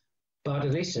Wales, but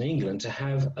at least in England to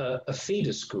have a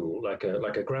feeder school, like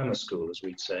a grammar school, as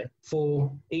we'd say,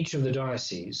 for each of the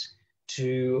dioceses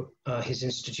to his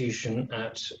institution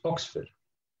at Oxford.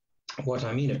 What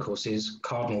I mean, of course, is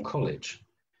Cardinal College.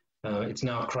 It's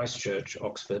now Christ Church,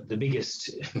 Oxford, the biggest,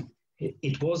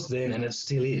 it was then and it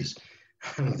still is,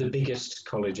 the biggest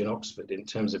college in Oxford in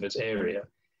terms of its area.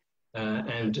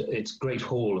 And its Great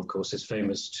Hall, of course, is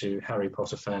famous to Harry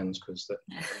Potter fans, because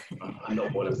I'm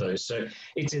not one of those. So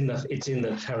it's in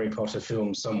the Harry Potter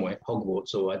film somewhere,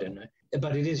 Hogwarts or I don't know.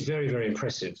 But it is very, very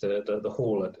impressive, the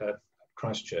hall at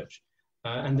Christ Church.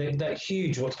 And that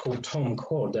huge, what's called Tom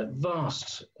Quad, that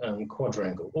vast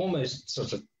quadrangle, almost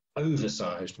sort of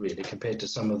oversized, really, compared to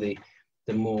some of the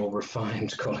more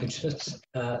refined colleges.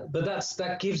 But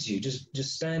that gives you,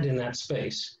 just stand in that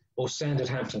space, or stand at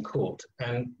Hampton Court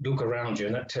and look around you,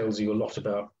 and that tells you a lot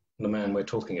about the man we're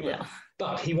talking about. Yeah.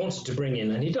 But he wanted to bring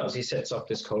in, and he does, he sets up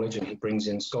this college and he brings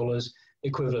in scholars,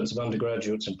 equivalents of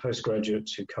undergraduates and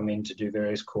postgraduates who come in to do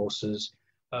various courses.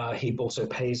 He also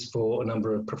pays for a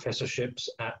number of professorships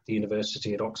at the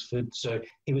university at Oxford. So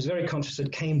he was very conscious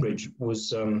that Cambridge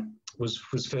was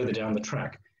further down the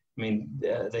track. I mean,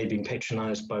 they'd been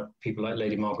patronised by people like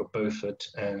Lady Margaret Beaufort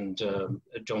and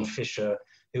John Fisher,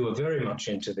 who were very much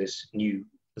into this the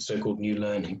so-called new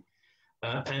learning.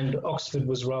 And Oxford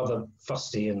was rather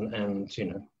fusty and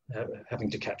having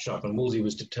to catch up. And Wolsey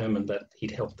was determined that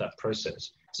he'd help that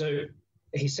process. So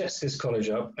he sets this college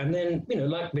up, and then,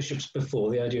 like bishops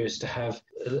before, the idea is to have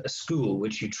a school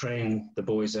which you train the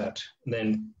boys at, and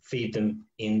then feed them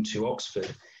into Oxford.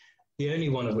 The only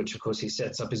one of which, of course, he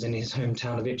sets up is in his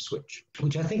hometown of Ipswich,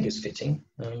 which I think is fitting.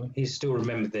 He's still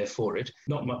remembered there for it.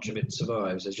 Not much of it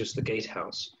survives. There's just the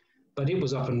gatehouse. But it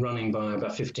was up and running by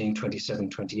about 1527,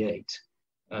 28.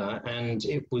 And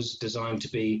it was designed to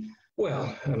be,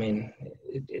 well, I mean,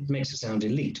 it makes it sound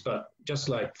elite, but just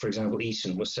like, for example,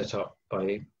 Eton was set up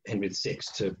by Henry VI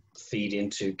to feed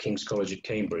into King's College at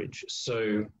Cambridge,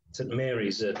 so St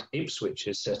Mary's at Ipswich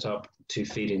is set up to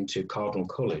feed into Cardinal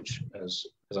College, as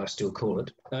I still call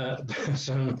it.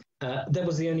 That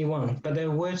was the only one, but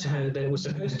there was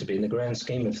supposed to be, in the grand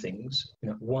scheme of things,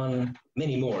 one,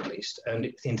 many more at least,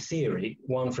 and in theory,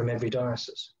 one from every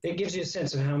diocese. It gives you a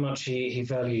sense of how much he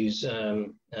values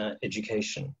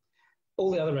education. All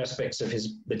the other aspects of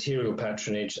his material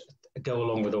patronage go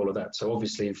along with all of that. So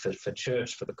obviously for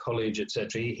church, for the college,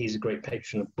 etc., he's a great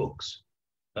patron of books,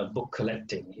 book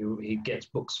collecting. He gets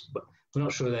books, but I'm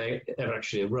not sure they ever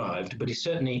actually arrived, but he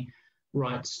certainly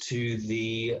writes to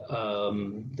the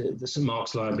St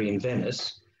Mark's Library in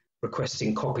Venice,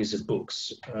 requesting copies of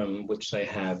books, which they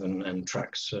have, and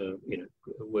tracts,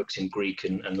 works in Greek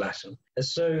and Latin.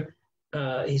 So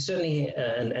he certainly,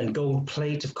 and gold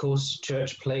plate, of course,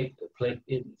 church plate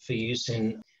for use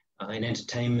in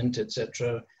entertainment,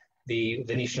 etc. The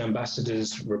Venetian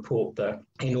ambassadors report that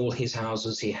in all his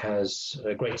houses he has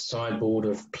a great sideboard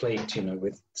of plate,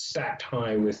 with stacked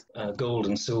high with gold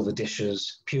and silver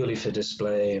dishes, purely for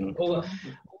display, and all that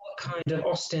kind of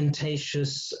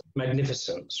ostentatious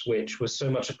magnificence, which was so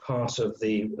much a part of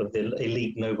the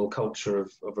elite noble culture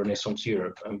of Renaissance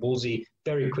Europe. And Wolsey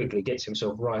very quickly gets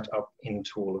himself right up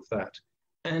into all of that.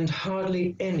 And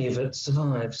hardly any of it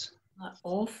survives.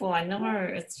 Awful, I know.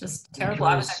 It's just terrible.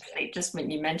 I was actually, just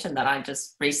when you mentioned that, I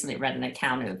just recently read an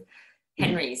account of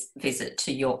Henry's visit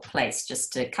to York Place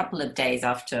just a couple of days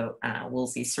after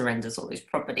Wolsey surrenders all his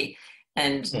property.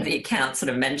 And the account sort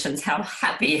of mentions how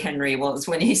happy Henry was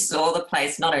when he saw the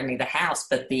place, not only the house,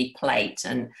 but the plate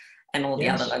and all the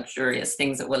other luxurious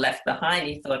things that were left behind.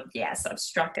 He thought, yes, I've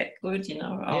struck it good, you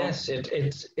know. Oh. Yes,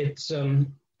 it's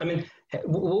I mean,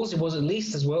 Wolsey was at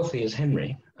least as wealthy as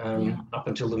Henry up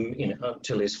until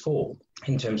until his fall,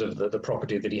 in terms of the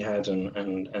property that he had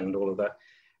and all of that.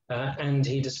 And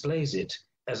he displays it,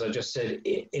 as I just said,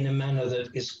 in a manner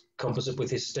that is composite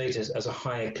with his status as a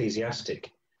high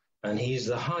ecclesiastic. And he's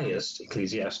the highest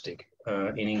ecclesiastic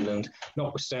in England,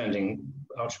 notwithstanding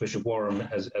Archbishop Warham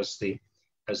as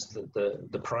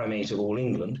the primate of all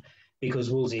England,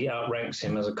 because Wolsey outranks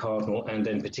him as a cardinal, and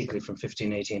then particularly from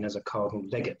 1518 as a cardinal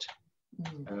legate,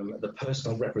 the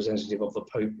personal representative of the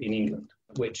Pope in England,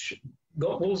 which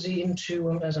got Wolsey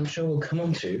into, as I'm sure we'll come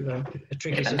on to, a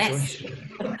tricky situation.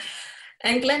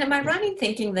 And Glenn, am I right in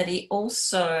thinking that he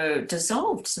also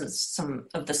dissolved some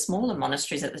of the smaller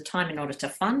monasteries at the time in order to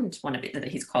fund one of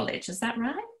his college? Is that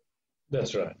right?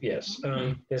 That's right, yes.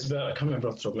 There's about, I can't remember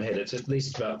off the top of my head, it's at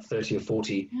least about 30 or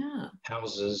 40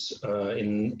 houses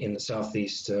in the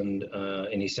southeast and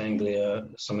in East Anglia,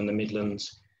 some in the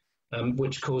Midlands,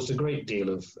 which caused a great deal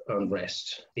of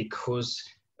unrest because,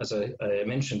 as I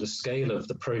mentioned, the scale of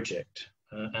the project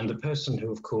and the person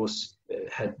who, of course,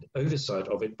 had oversight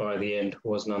of it by the end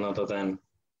was none other than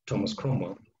Thomas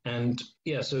Cromwell. And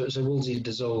so Wolsey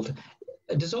dissolved.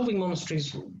 Dissolving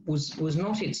monasteries was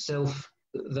not itself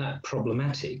that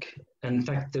problematic. In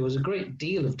fact, there was a great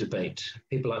deal of debate.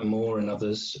 People like Moore and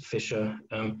others, Fisher,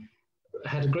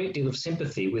 had a great deal of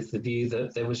sympathy with the view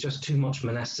that there was just too much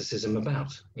monasticism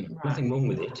about. Nothing wrong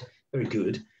with it, very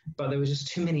good, but there were just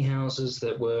too many houses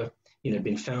that were,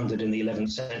 been founded in the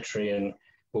 11th century and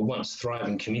were once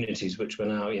thriving communities, which were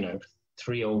now,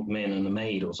 3 old men and a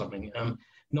maid or something,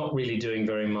 not really doing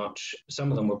very much. Some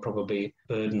of them were probably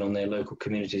burden on their local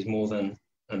communities more than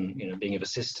being of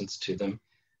assistance to them,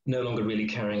 no longer really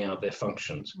carrying out their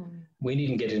functions. We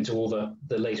needn't get into all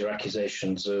the later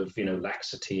accusations of,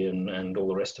 laxity and all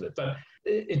the rest of it, but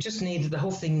it just needed, the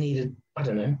whole thing needed,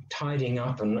 tidying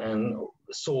up and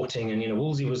sorting, and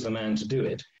Wolsey was the man to do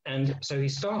it. And so he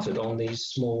started on these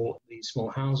small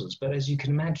houses. But as you can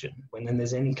imagine, when then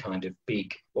there's any kind of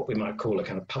big, what we might call a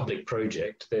kind of public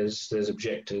project, there's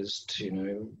objectors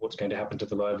to what's going to happen to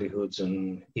the livelihoods,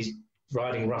 and he's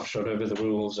riding roughshod over the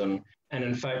rules, and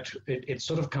in fact it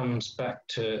sort of comes back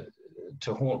to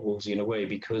haunt Wolsey in a way,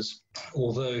 because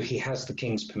although he has the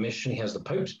king's permission, he has the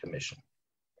Pope's permission.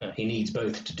 He needs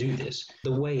both to do this.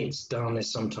 The way it's done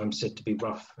is sometimes said to be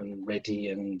rough and ready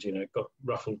and, got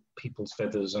ruffled people's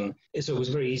feathers. And so it was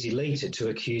very easy later to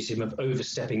accuse him of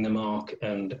overstepping the mark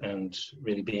and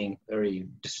really being very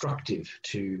destructive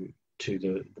to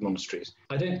the monasteries.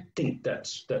 I don't think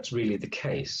that's really the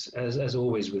case. As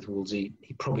always with Wolsey,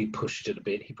 he probably pushed it a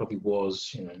bit. He probably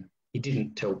was, he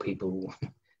didn't tell people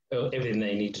everything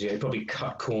they need to do. He probably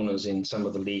cut corners in some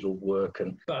of the legal work.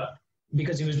 But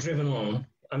because he was driven on,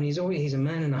 he's a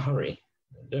man in a hurry.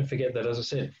 Don't forget that, as I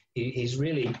said, he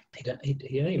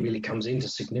only really comes into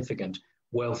significant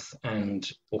wealth and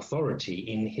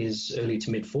authority in his early to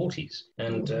mid 40s,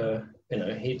 and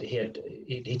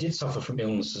he did suffer from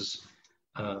illnesses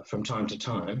from time to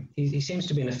time. He seems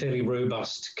to be a fairly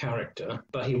robust character,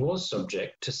 but he was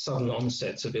subject to sudden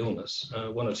onsets of illness,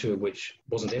 one or two of which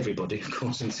wasn't everybody, of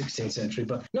course, in the 16th century.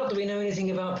 But not that we know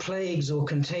anything about plagues or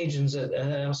contagions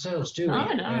ourselves, do we?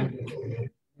 Oh, no.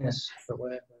 Yes, but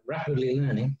we're rapidly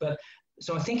learning. But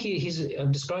so I think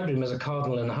I've described him as a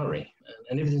cardinal in a hurry,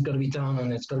 and everything's got to be done,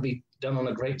 and it's got to be done on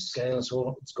a great scale, and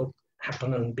so it's got to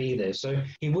happen and be there. So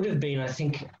he would have been, I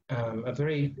think, a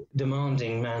very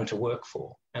demanding man to work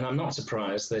for. And I'm not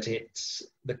surprised that it's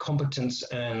the competence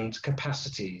and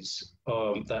capacities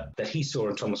that he saw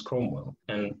in Thomas Cromwell,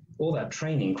 and all that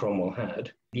training Cromwell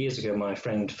had. Years ago, my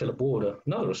friend Philip Warder,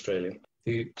 another Australian,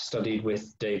 who studied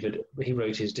with David, he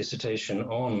wrote his dissertation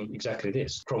on exactly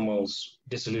this, Cromwell's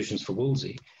dissolutions for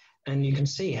Wolsey. And you can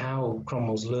see how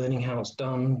Cromwell's learning how it's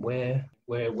done, where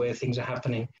things are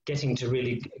happening, getting to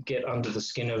really get under the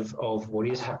skin of what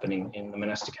is happening in the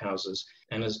monastic houses.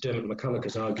 And as Dermot McCulloch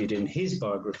has argued in his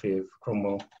biography of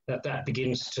Cromwell, that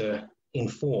begins to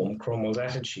inform Cromwell's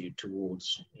attitude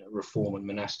towards reform and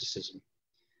monasticism.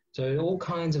 So all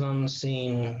kinds of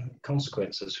unseen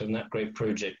consequences from that great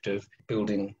project of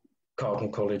building Cardinal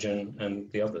College and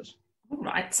the others. All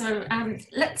right, so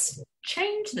let's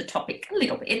change the topic a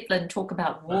little bit and talk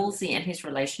about Wolsey and his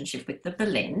relationship with the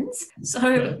Boleyns.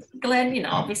 So, Glenn,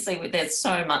 obviously there's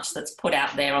so much that's put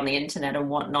out there on the internet and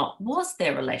whatnot. Was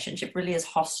their relationship really as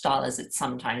hostile as it's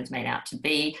sometimes made out to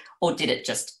be, or did it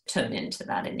just turn into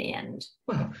that in the end?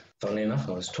 Well, funnily enough,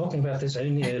 I was talking about this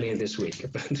only earlier this week.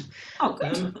 But, oh,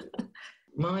 good.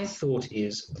 My thought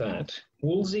is that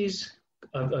Wolsey's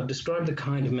I've described the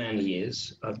kind of man he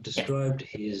is. I've described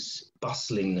his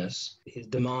bustlingness, his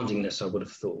demandingness, I would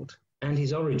have thought, and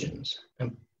his origins,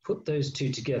 and put those two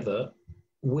together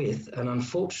with an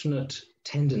unfortunate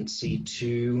tendency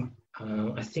to,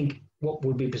 I think, what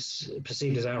would be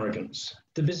perceived as arrogance.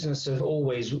 The business of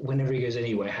always, whenever he goes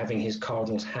anywhere, having his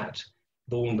cardinal's hat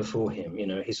borne before him,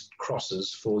 his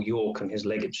crosses for York and his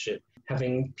legateship,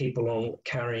 having people on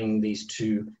carrying these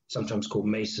two, sometimes called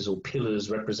maces or pillars,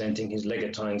 representing his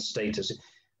legatine status.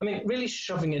 I mean, really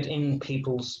shoving it in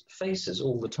people's faces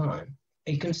all the time.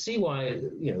 You can see why,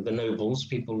 the nobles,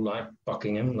 people like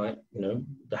Buckingham, like,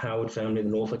 the Howard family, the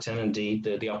Norfolks, and indeed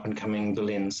the up-and-coming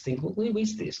Boleyns think, well, who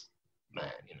is this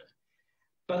man,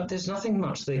 But there's nothing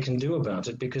much they can do about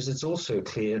it, because it's also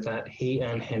clear that he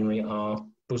and Henry are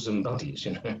bosom buddies,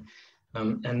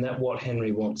 and that what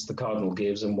Henry wants, the cardinal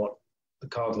gives, and what the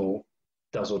cardinal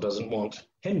does or doesn't want,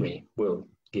 Henry will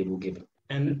give or give it.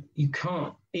 And you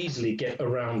can't easily get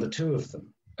around the two of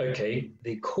them. Okay,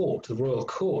 the royal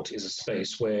court is a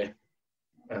space where,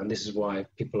 and this is why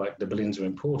people like the Boleyns are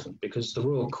important, because the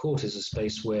royal court is a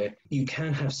space where you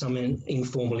can have some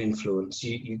informal influence,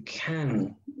 you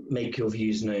can make your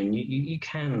views known, you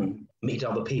can meet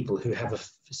other people who have a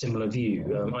similar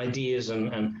view, ideas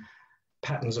and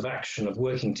patterns of action of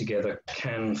working together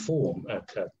can form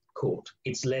at court.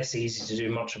 It's less easy to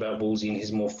do much about Wolsey in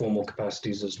his more formal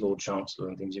capacities as Lord Chancellor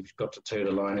and things. You've got to toe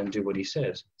the line and do what he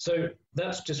says. So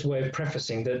that's just a way of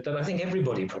prefacing that I think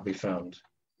everybody probably found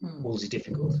Wolsey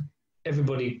difficult.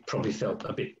 Everybody probably felt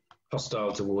a bit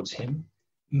hostile towards him,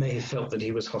 may have felt that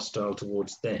he was hostile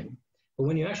towards them. But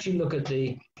when you actually look at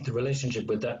the relationship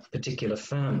with that particular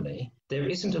family, there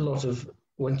isn't a lot of,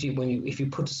 if you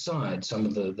put aside some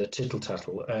of the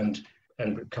tittle-tattle and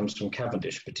it comes from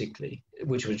Cavendish particularly,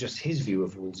 which was just his view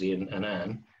of Wolsey and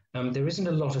Anne, there isn't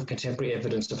a lot of contemporary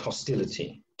evidence of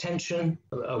hostility. Tension,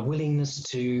 a willingness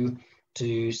to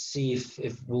see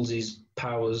if Wolsey's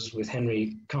powers with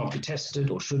Henry can't be tested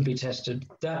or should be tested,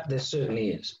 that there certainly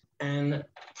is. Anne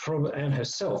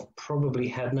herself probably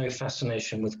had no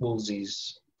fascination with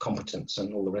Wolsey's competence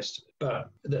and all the rest of it.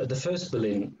 But the first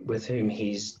Boleyn with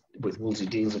Wolsey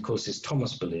deals, of course, is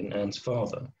Thomas Boleyn, Anne's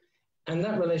father. And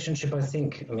that relationship, I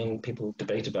think, people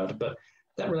debate about it, but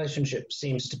that relationship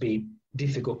seems to be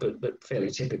difficult but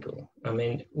fairly typical.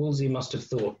 Wolsey must have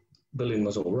thought Boleyn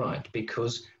was all right,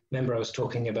 because remember I was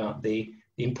talking about the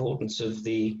importance of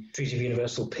the Treaty of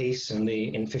Universal Peace in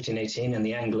 1518 and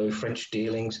the Anglo-French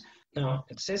dealings. Now,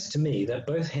 it says to me that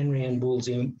both Henry and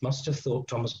Wolsey must have thought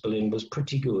Thomas Boleyn was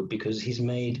pretty good, because he's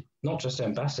made not just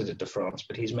ambassador to France,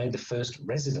 but he's made the first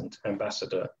resident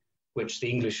ambassador which the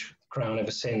English crown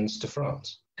ever sends to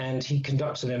France. And he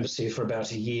conducts an embassy for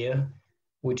about a year,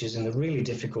 which is in the really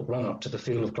difficult run-up to the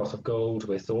Field of Cloth of Gold,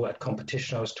 with all that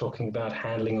competition I was talking about,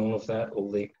 handling all of that. All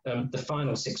the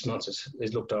final 6 months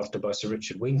is looked after by Sir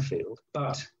Richard Wingfield,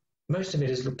 but most of it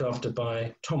is looked after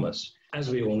by Thomas. As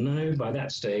we all know, by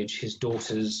that stage, his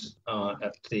daughters are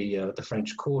at the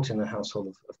French court in the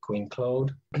household of Queen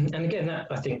Claude. And again, that,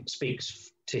 I think,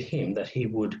 speaks to him that he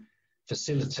would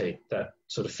facilitate that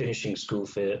sort of finishing school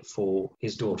for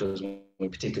his daughters, when we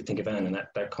particularly think of Anne in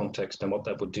that context and what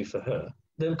that would do for her.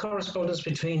 The correspondence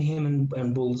between him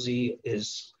and Wolsey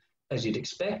is, as you'd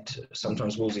expect.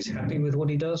 Sometimes Wolsey's happy with what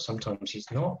he does, sometimes he's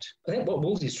not. I think what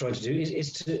Wolsey's trying to do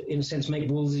is to, in a sense, make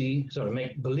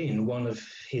Boleyn one of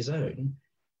his own.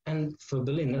 And for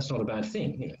Boleyn, that's not a bad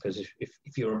thing, because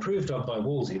if you're approved of by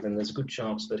Wolsey, then there's a good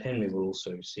chance that Henry will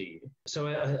also see you. So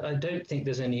I don't think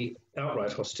there's any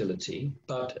outright hostility,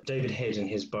 but David Head, in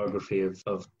his biography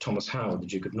of Thomas Howard, the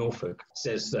Duke of Norfolk,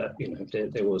 says that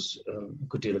there was a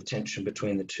good deal of tension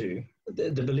between the two. The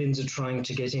Boleyns are trying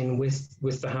to get in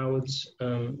with the Howards,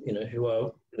 who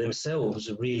are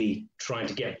themselves really trying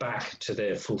to get back to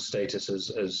their full status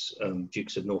as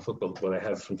Dukes of Norfolk, what they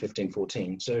have from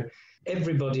 1514. So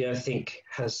everybody, I think,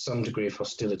 has some degree of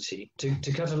hostility.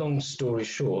 To cut a long story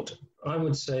short, I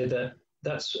would say that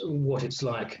that's what it's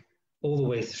like all the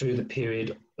way through the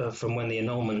period from when the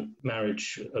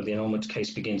annulment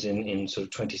case begins in sort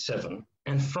of 27.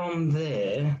 And from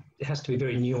there, it has to be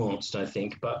very nuanced, I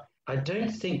think, but I don't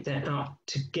think they're out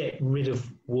to get rid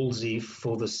of Wolsey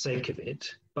for the sake of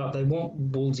it, but they want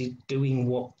Wolsey doing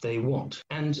what they want.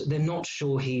 And they're not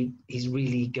sure he's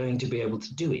really going to be able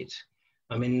to do it.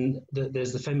 I mean,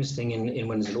 there's the famous thing in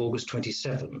when is it, August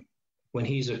 27, when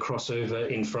he's across over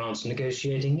in France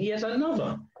negotiating yet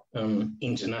another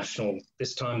international,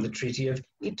 this time the Treaty of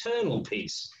Eternal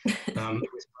Peace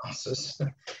with Francis.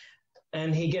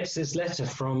 And he gets this letter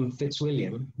from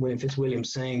William Fitzwilliam,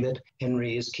 saying that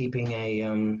Henry is keeping a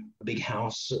big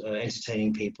house,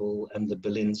 entertaining people, and the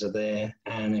Boleyns are there,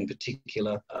 Anne in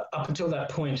particular. Up until that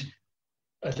point,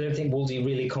 I don't think Wolsey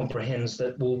really comprehends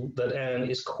that Anne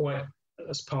is quite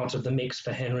as part of the mix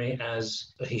for Henry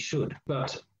as he should.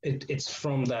 But it's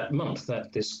from that month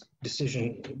that this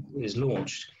decision is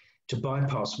launched to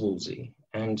bypass Wolsey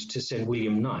and to send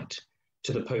William Knight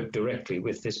to the Pope directly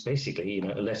with this basically,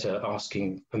 a letter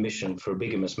asking permission for a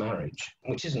bigamous marriage,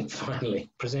 which isn't finally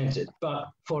presented. But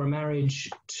for a marriage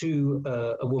to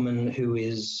a woman who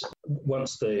is,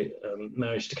 once the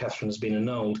marriage to Catherine has been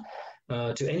annulled,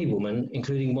 to any woman,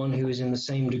 including one who is in the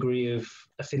same degree of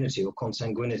affinity or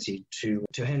consanguinity to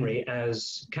Henry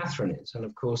as Catherine is. And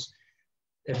of course,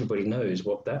 everybody knows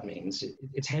what that means.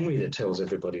 It's Henry that tells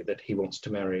everybody that he wants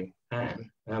to marry Anne,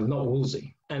 not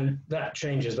Wolsey. And that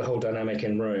changes the whole dynamic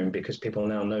in Rome because people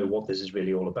now know what this is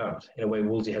really all about, in a way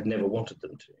Wolsey had never wanted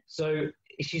them to. So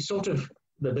she's the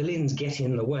Boleyns get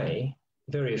in the way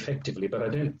very effectively, but I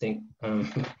don't think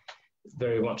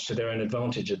very much to their own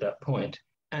advantage at that point.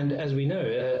 And as we know,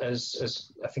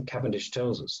 as I think Cavendish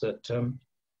tells us, that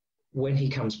when he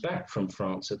comes back from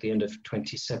France at the end of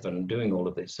 27, doing all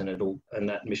of this, and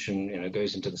that mission,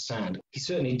 goes into the sand, he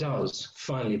certainly does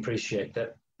finally appreciate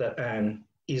that Anne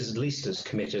is at least as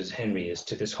committed as Henry is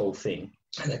to this whole thing,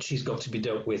 and that she's got to be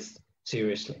dealt with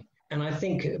seriously. And I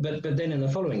think, but then in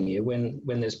the following year, when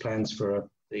there's plans for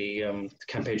the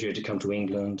Campeggio to come to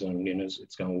England, and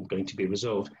it's going to be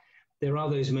resolved, there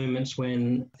are those moments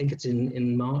when, I think it's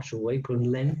in March or April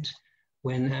in Lent,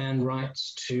 when Anne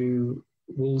writes to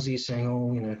Wolsey saying,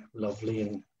 "Oh, lovely,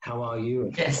 and how are you?"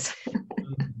 And, yes. "Can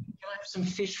I have some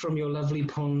fish from your lovely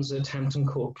ponds at Hampton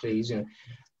Court, please?"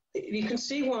 You can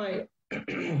see why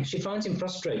she finds him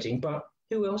frustrating, but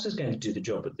who else is going to do the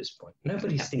job at this point?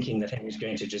 Nobody's thinking that Henry's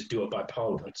going to just do it by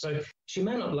Parliament. So she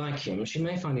may not like him, she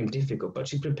may find him difficult, but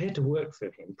she's prepared to work for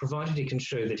him, provided he can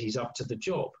show that he's up to the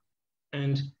job.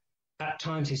 And at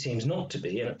times he seems not to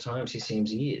be, and at times he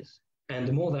seems he is. And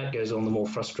the more that goes on, the more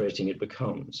frustrating it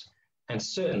becomes. And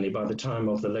certainly by the time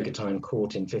of the Legatine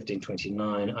Court in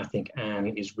 1529, I think Anne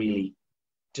is really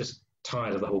just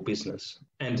tired of the whole business.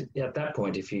 And at that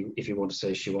point, if you want to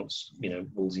say she wants,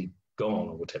 Wolsey gone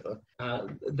or whatever,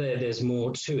 there's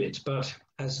more to it. But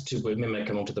we may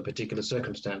come on to the particular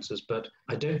circumstances, but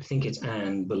I don't think it's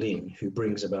Anne Boleyn who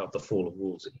brings about the fall of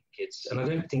Wolsey. And I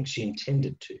don't think she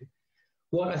intended to.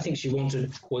 What I think she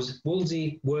wanted was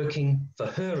Wolsey working for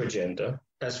her agenda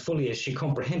as fully as she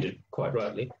comprehended, quite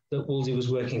rightly, that Wolsey was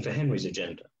working for Henry's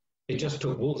agenda. It just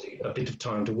took Wolsey a bit of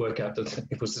time to work out that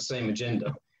it was the same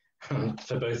agenda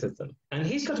for both of them. And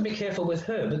he's got to be careful with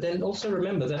her, but then also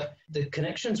remember that the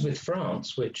connections with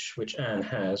France, which Anne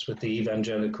has, with the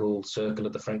evangelical circle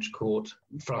at the French court,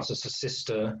 Francis's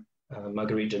sister,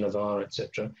 Marguerite de Navarre,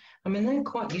 etc., I mean, they're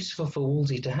quite useful for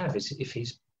Wolsey to have if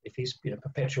he's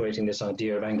perpetuating this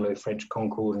idea of Anglo-French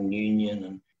concord and union,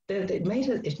 and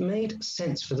it made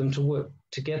sense for them to work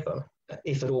together,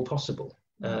 if at all possible.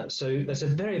 So that's a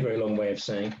very, very long way of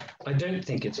saying I don't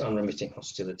think it's unremitting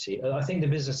hostility. I think the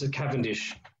business of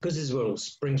Cavendish, because this is where it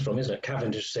springs from, isn't it?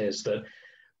 Cavendish says that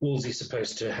Wolsey's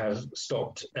supposed to have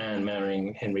stopped Anne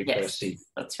marrying Henry Percy.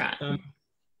 That's right.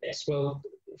 Yes, well,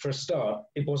 for a start,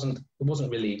 it wasn't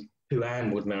really who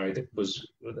Anne would marry that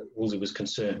Wolsey was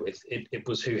concerned with. It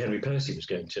was who Henry Percy was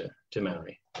going to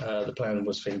marry. The plan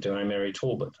was for him to marry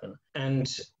Talbot.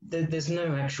 And there's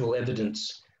no actual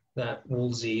evidence that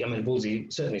Wolsey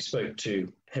certainly spoke to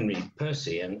Henry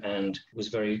Percy and was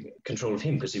very control of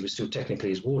him because he was still technically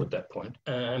his ward at that point,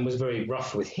 and was very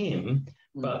rough with him.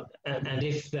 But and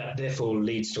if that therefore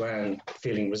leads to Anne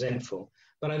feeling resentful.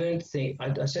 But I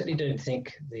certainly don't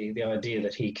think the idea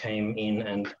that he came in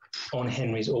and on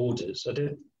Henry's orders,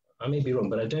 I may be wrong,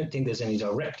 but I don't think there's any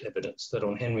direct evidence that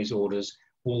on Henry's orders,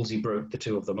 Wolsey broke the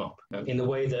two of them up in the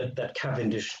way that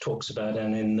Cavendish talks about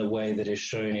and in the way that is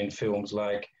shown in films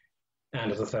like Anne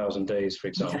of the Thousand Days, for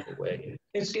example, where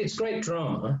it's great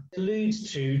drama. It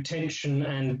alludes to tension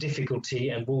and difficulty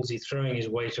and Wolsey throwing his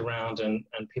weight around and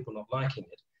people not liking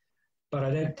it. But I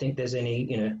don't think there's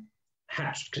any,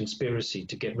 hatched conspiracy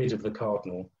to get rid of the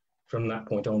cardinal from that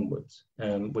point onwards,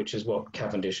 which is what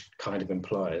Cavendish kind of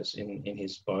implies in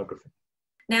his biography.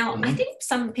 Now, I think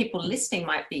some people listening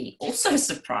might be also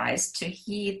surprised to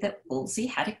hear that Wolsey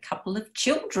had a couple of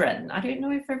children. I don't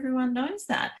know if everyone knows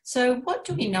that. So what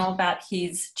do we know about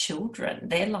his children,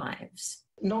 their lives?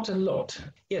 Not a lot.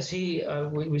 Yes, we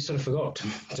sort of forgot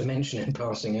to mention in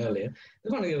passing earlier.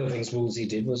 One of the other things Wolsey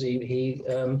did was he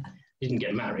didn't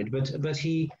get married, but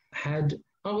he had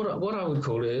what I would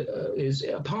call is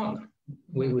a partner.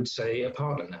 We would say a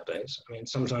partner nowadays. I mean,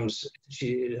 sometimes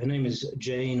her name is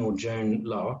Jane or Joan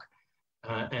Lark,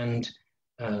 and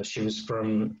she was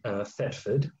from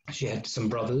Thetford. She had some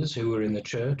brothers who were in the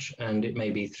church, and it may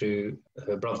be through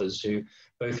her brothers who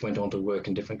both went on to work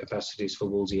in different capacities for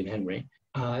Wolsey and Henry.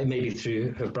 It may be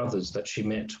through her brothers that she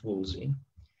met Wolsey.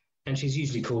 And she's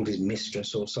usually called his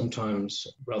mistress, or sometimes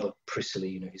rather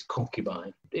prissily, his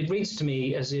concubine. It reads to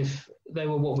me as if they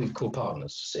were what we'd call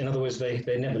partners. In other words, they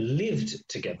never lived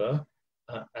together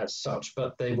as such,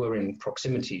 but they were in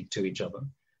proximity to each other.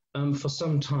 For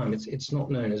some time, it's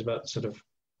not known, as about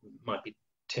might be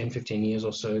 10, 15 years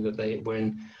or so, that they were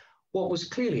in what was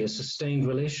clearly a sustained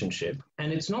relationship.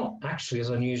 And it's not actually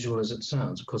as unusual as it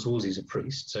sounds. Of course, Wolsey's a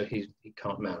priest, so he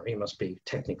can't marry. He must be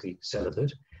technically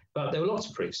celibate. But there were lots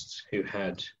of priests who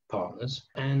had partners.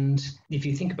 And if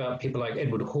you think about people like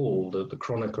Edward Hall, the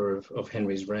chronicler of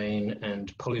Henry's reign,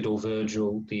 and Polydore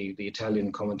Virgil, the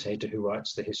Italian commentator who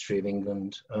writes the history of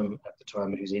England at the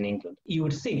time, who's in England, you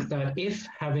would think that if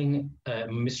having a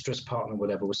mistress, partner,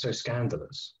 whatever, was so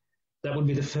scandalous, that would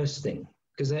be the first thing,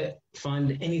 because they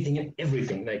find anything and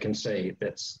everything they can say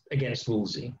that's against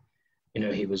Wolsey.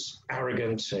 He was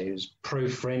arrogant, he was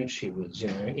pro-French, he was,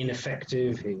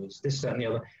 ineffective, he was this, that, and the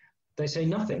other. They say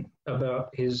nothing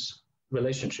about his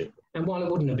relationship. And while it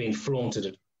wouldn't have been flaunted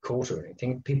at court or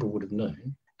anything, people would have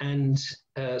known. And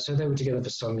so they were together for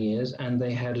some years, and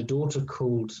they had a daughter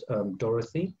called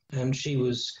Dorothy, and she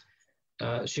was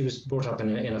brought up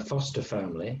in a foster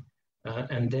family,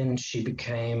 and then she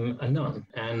became a nun.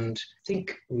 And I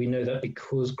think we know that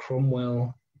because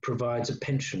Cromwell provides a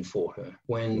pension for her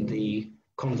when the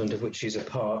convent of which she's a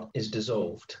part is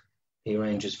dissolved. He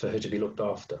arranges for her to be looked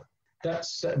after. But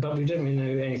we don't really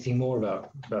know anything more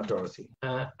about Dorothy.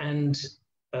 And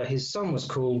his son was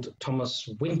called Thomas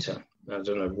Winter. I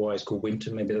don't know why he's called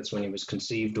Winter. Maybe that's when he was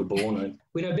conceived or born.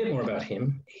 We know a bit more about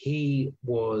him. He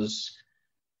was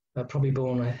probably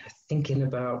born, I think, in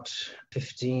about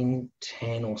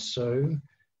 1510 or so,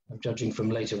 judging from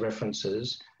later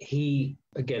references. He,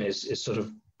 again, is sort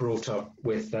of brought up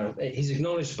with, he's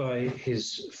acknowledged by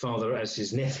his father as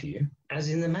his nephew, as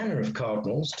in the manner of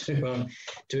cardinals to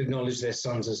acknowledge their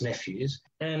sons as nephews.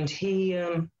 And he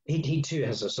too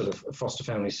has a sort of foster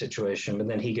family situation, but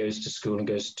then he goes to school and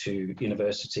goes to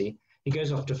university. He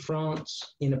goes off to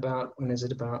France in about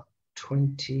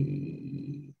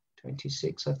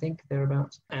 26, I think,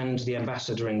 thereabouts. And the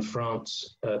ambassador in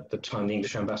France at the time, the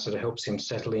English ambassador, helps him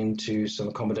settle into some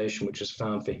accommodation which is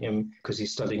found for him because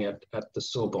he's studying at the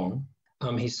Sorbonne.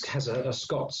 He has a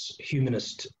Scots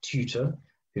humanist tutor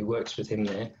who works with him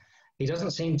there. He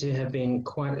doesn't seem to have been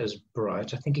quite as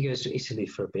bright. I think he goes to Italy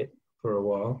for a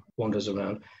while, wanders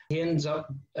around. He ends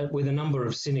up with a number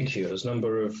of sinecures,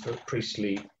 number of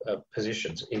priestly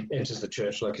positions. He enters the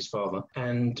church like his father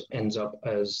and ends up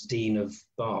as Dean of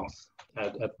Bath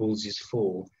at Wolsey's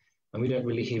fall. And we don't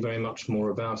really hear very much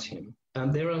more about him.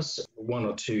 There are one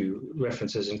or two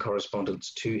references in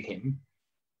correspondence to him.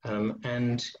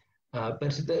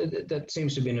 But that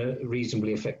seems to have been a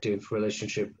reasonably effective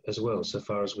relationship as well, as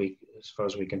far as we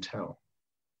can tell.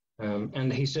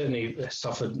 And he certainly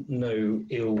suffered no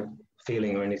ill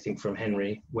feeling or anything from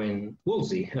Henry when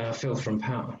Wolsey fell from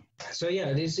power. So yeah,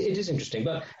 it is interesting.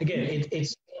 But again,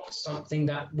 it's not something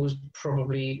that was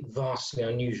probably vastly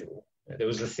unusual. There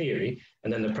was the theory,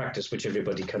 and then the practice, which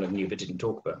everybody kind of knew but didn't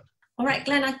talk about. All right,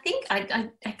 Glenn, I think I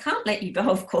can't let you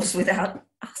go, of course, without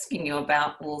asking you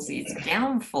about Wolsey's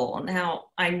downfall.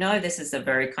 Now, I know this is a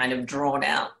very kind of drawn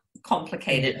out,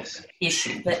 complicated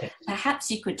issue, but perhaps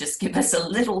you could just give us a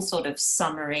little sort of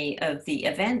summary of the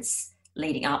events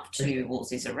leading up to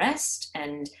Wolsey's arrest.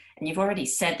 And you've already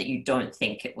said that you don't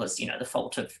think it was, the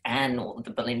fault of Anne or the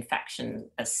Boleyn faction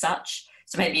as such.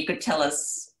 So maybe you could tell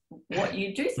us what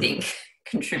you do think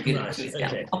contributed to his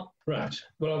downfall. Right.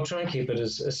 Well, I'll try and keep it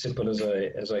as simple as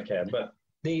I can. But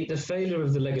the failure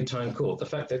of the Legatine court, the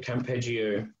fact that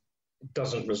Campeggio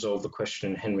doesn't resolve the question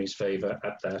in Henry's favour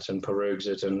at that and prorogues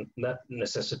it, and that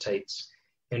necessitates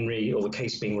Henry, or the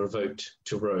case being revoked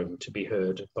to Rome to be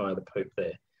heard by the Pope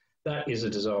there. That is a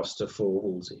disaster for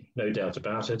Wolsey, no doubt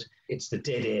about it. It's the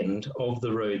dead end of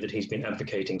the road that he's been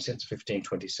advocating since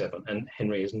 1527, and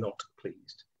Henry is not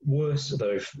pleased. worse,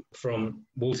 though, from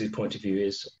Wolsey's point of view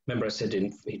is, remember I said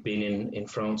he'd been in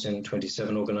France in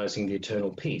 27 organising the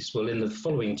Eternal Peace. Well, in the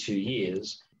following 2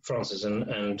 years, Francis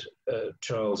and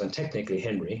Charles, and technically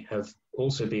Henry, have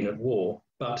also been at war.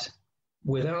 But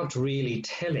without really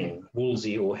telling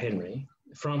Wolsey or Henry,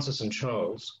 Francis and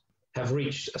Charles have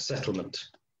reached a settlement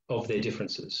of their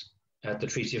differences at the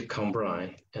Treaty of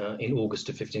Cambrai in August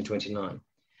of 1529.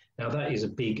 Now, that is a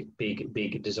big, big,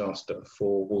 big disaster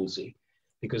for Wolsey,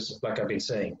 because, like I've been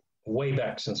saying, way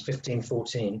back since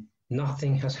 1514,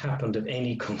 nothing has happened of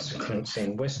any consequence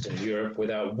in Western Europe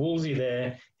without Wolsey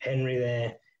there, Henry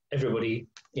there, everybody,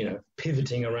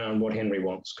 pivoting around what Henry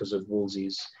wants because of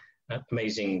Wolsey's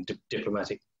amazing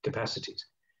diplomatic capacities.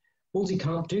 Wolsey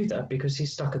can't do that because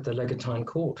he's stuck at the legatine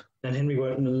court, and Henry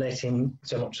won't let him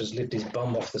so much as lift his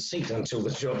bum off the seat until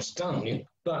the job's done.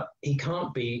 But he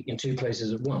can't be in two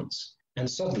places at once. And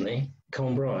suddenly,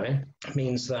 Cambrai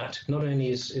means that not only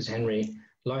is Henry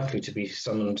likely to be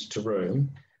summoned to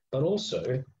Rome, but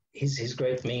also his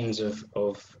great means of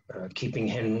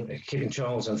keeping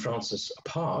Charles and Francis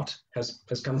apart has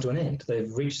come to an end.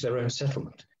 They've reached their own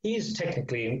settlement. He is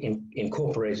technically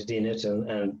incorporated in it,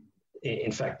 and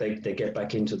in fact, they get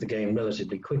back into the game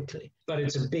relatively quickly. But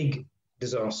it's a big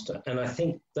disaster. And I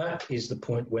think that is the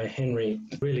point where Henry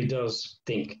really does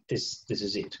think this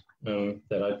is it,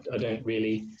 that I don't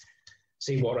really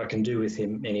see what I can do with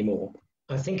him anymore.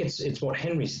 I think it's what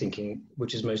Henry's thinking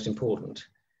which is most important.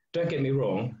 Don't get me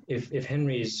wrong, if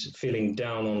Henry's feeling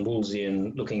down on Wolsey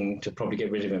and looking to probably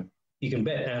get rid of him, you can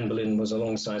bet Anne Boleyn was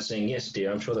alongside saying, yes,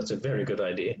 dear, I'm sure that's a very good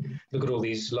idea. Look at all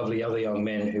these lovely other young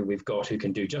men who we've got who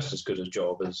can do just as good a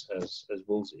job as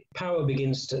Wolsey. Power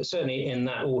begins to, certainly in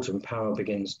that autumn, power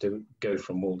begins to go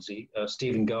from Wolsey.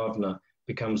 Stephen Gardiner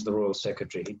becomes the royal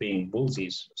secretary. He'd been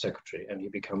Wolsey's secretary, and he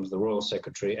becomes the royal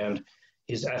secretary, and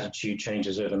his attitude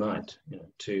changes overnight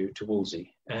to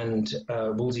Wolsey. And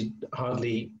Wolsey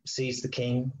hardly sees the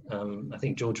king. I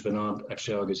think George Bernard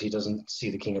actually argues he doesn't see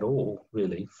the king at all,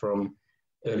 really, from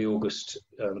early August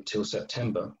till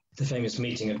September. The famous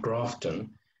meeting at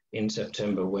Grafton in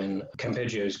September when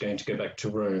Campeggio is going to go back to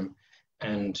Rome,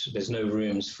 and there's no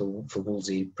rooms for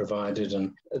Wolsey provided.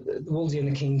 And Wolsey and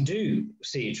the king do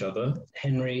see each other.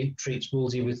 Henry treats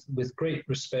Wolsey with great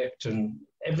respect, and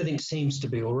everything seems to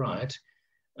be all right.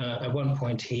 At one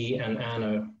point, he and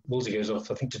Anna, Wolsey goes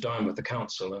off, I think, to dine with the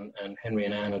council, and Henry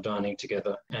and Anne are dining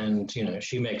together. And,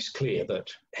 she makes clear that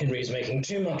Henry is making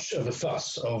too much of a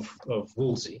fuss of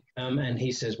Wolsey. And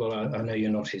he says, well, I know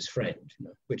you're not his friend,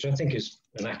 which I think is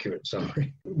an accurate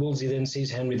summary. Wolsey then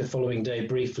sees Henry the following day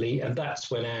briefly, and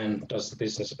that's when Anne does the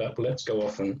business about, well, let's go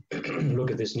off and look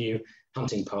at this new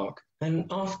hunting park. And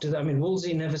after that,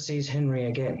 Wolsey never sees Henry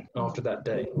again after that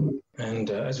day.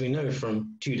 And as we know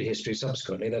from Tudor history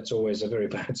subsequently, that's always a very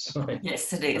bad sign.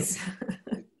 Yes, it is.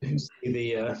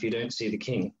 If you don't see the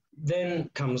king. Then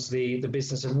comes the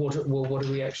business of what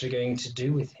are we actually going to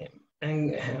do with him?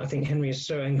 And I think Henry is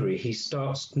so angry, he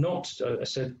starts not, I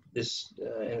said this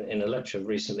in a lecture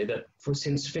recently, that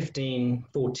since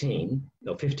 1514,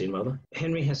 or 15 rather,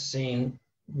 Henry has seen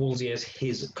Wolsey as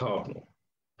his cardinal.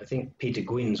 I think Peter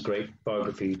Gwyn's great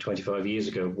biography 25 years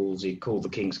ago, Wolsey, called The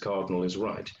King's Cardinal, is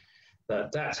right.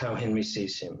 That's how Henry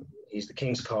sees him. He's the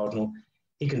King's Cardinal.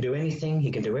 He can do anything, he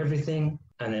can do everything,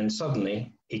 and then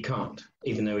suddenly he can't,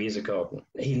 even though he is a cardinal.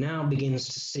 He now begins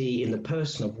to see in the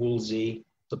person of Wolsey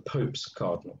the Pope's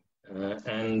cardinal.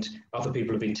 And other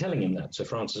people have been telling him that. So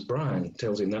Francis Bryan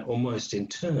tells him that almost in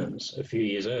turns a few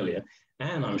years earlier.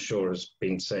 Anne, I'm sure, has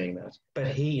been saying that. But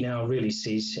he now really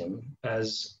sees him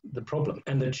as the problem,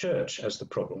 and the church as the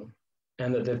problem,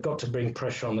 and that they've got to bring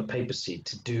pressure on the papacy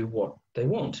to do what they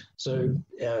want. So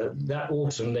that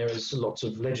autumn, there is lots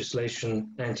of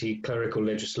legislation, anti-clerical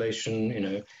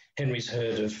legislation. Henry's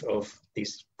heard of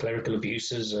these clerical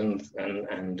abuses and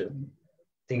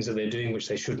things that they're doing which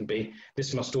they shouldn't be.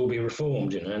 This must all be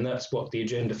reformed, and that's what the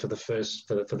agenda for the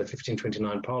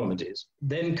 1529 Parliament is.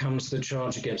 Then comes the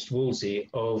charge against Wolsey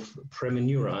of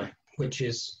praemunire, which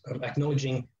is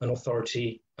acknowledging an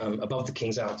authority above the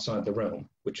king's outside the realm,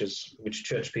 which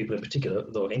church people in particular,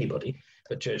 though anybody,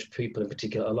 but church people in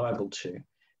particular are liable to.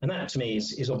 And that to me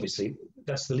is obviously,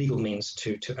 that's the legal means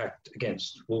to act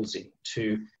against Wolsey,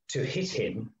 to hit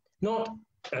him, not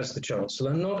as the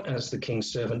chancellor, not as the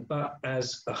king's servant, but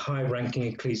as a high-ranking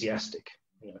ecclesiastic,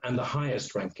 and the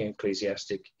highest-ranking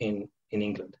ecclesiastic in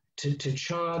England. To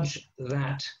charge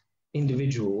that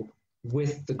individual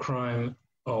with the crime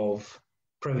of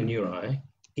praemunire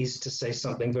is to say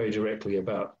something very directly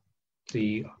about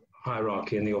the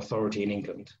hierarchy and the authority in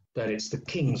England, that it's the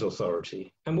king's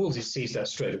authority. And Wolsey sees that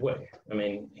straight away.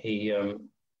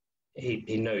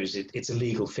 he knows it's a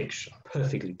legal fiction,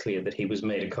 perfectly clear that he was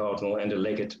made a cardinal and a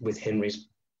legate with Henry's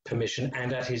permission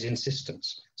and at his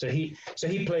insistence. So he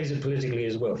plays it politically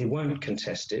as well. He won't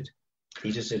contest it.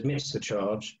 He just admits the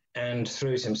charge and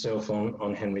throws himself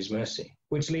on Henry's mercy,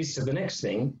 which leads to the next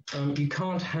thing. You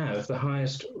can't have the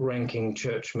highest ranking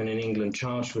churchman in England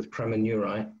charged with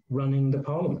praemunire running the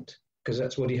parliament, because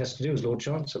that's what he has to do as Lord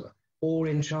Chancellor, or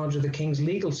in charge of the king's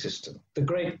legal system.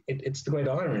 It's the great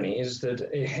irony is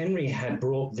that Henry had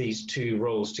brought these two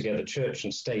roles together, church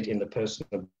and state, in the person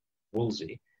of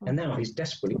Wolsey, and now he's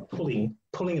desperately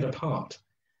pulling it apart.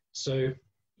 So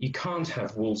you can't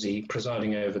have Wolsey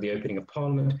presiding over the opening of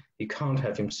Parliament. You can't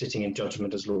have him sitting in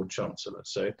judgment as Lord Chancellor.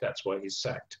 So that's why he's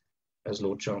sacked as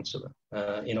Lord Chancellor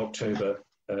in October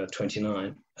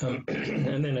 29.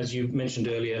 And then, as you mentioned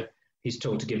earlier, he's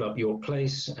told to give up York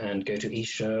Place and go to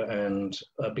Esher, and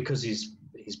because he's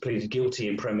pleaded guilty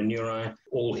in praemunire,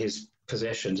 all his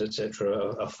possessions,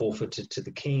 etc., are forfeited to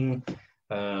the king.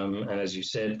 And as you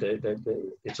said,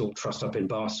 it's all trussed up in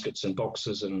baskets and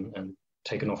boxes and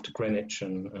taken off to Greenwich,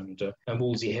 and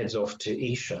Wolsey heads off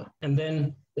to Esher. And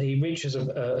then he reaches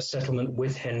a settlement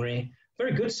with Henry,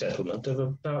 very good settlement of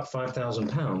about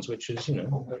 £5,000, which is,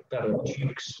 about a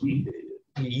duke's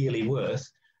yearly worth,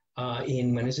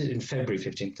 in February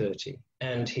 1530.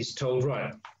 And he's told,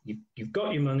 right, you've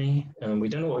got your money, and we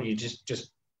don't know what you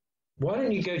just why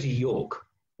don't you go to York?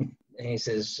 And he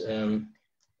says,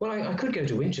 well, I could go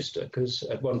to Winchester, because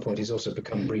at one point he's also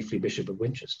become briefly Bishop of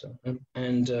Winchester.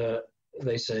 And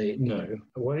they say, no,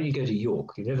 why don't you go to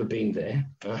York? You've never been there.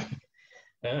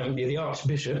 You're the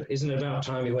Archbishop. Isn't it about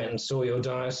time you went and saw your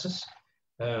diocese?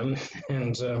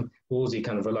 Wolsey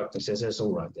kind of reluctantly says, that's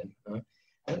all right then.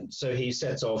 And so he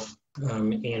sets off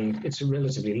it's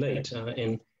relatively late,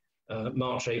 in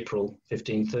March, April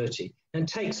 1530, and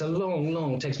takes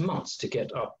takes months to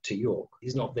get up to York.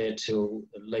 He's not there till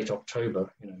late October,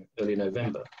 early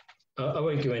November. I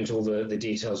won't go into all the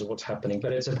details of what's happening,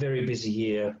 but it's a very busy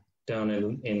year down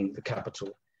in the capital.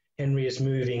 Henry is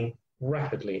moving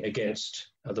rapidly against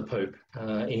the Pope.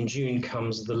 In June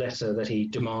comes the letter that he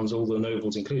demands all the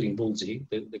nobles, including Wolsey,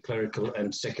 the clerical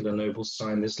and secular nobles,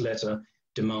 sign this letter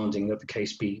demanding that the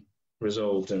case be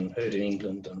resolved and heard in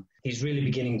England. And he's really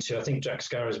beginning to, I think Jack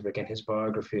Scarisbrick in his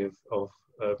biography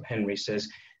of Henry says,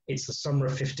 it's the summer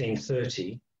of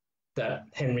 1530 that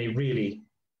Henry really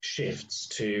shifts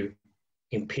to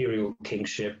imperial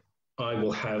kingship. I'm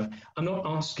not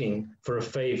asking for a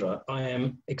favour, I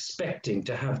am expecting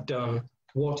to have done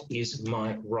what is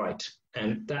my right.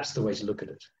 And that's the way to look at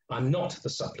it. I'm not the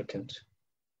supplicant.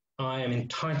 I am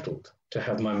entitled to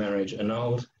have my marriage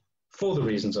annulled for the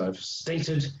reasons I've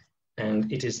stated,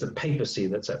 and it is the papacy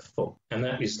that's at fault. And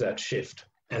that is that shift.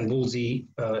 And Wolsey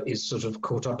is sort of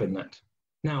caught up in that.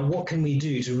 Now, what can we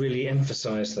do to really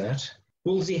emphasise that?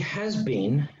 Wolsey has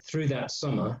been, through that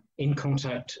summer, in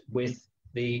contact with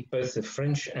both the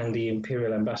French and the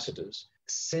imperial ambassadors,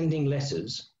 sending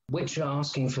letters which are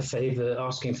asking for favour,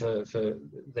 asking for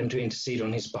them to intercede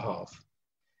on his behalf.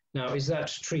 Now, is that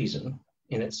treason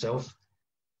in itself?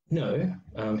 No.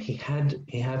 He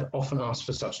had often asked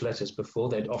for such letters before.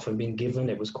 They'd often been given.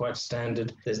 It was quite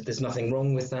standard. There's nothing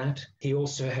wrong with that. He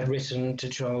also had written to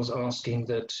Charles asking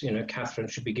that Catherine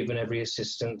should be given every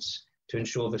assistance to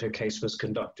ensure that her case was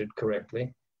conducted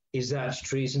correctly. Is that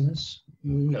treasonous?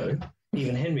 No.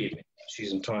 Even Henry admits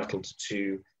she's entitled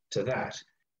to that.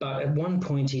 But at one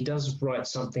point he does write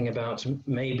something about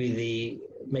maybe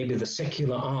the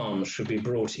secular arm should be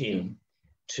brought in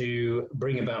to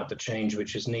bring about the change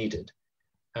which is needed.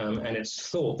 And it's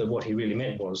thought that what he really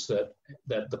meant was that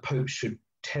the Pope should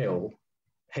tell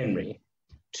Henry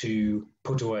to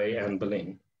put away Anne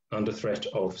Boleyn under threat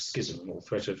of schism or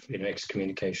threat of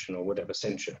excommunication or whatever,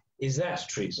 censure. Is that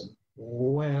treason?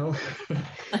 Well,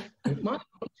 it might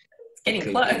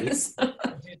getting close.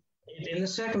 In the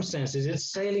circumstances,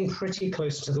 it's sailing pretty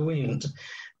close to the wind,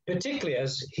 particularly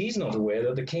as he's not aware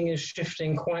that the king is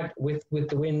shifting quite with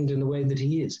the wind in the way that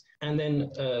he is. And then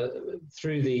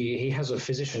he has a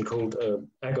physician called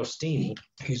Agostini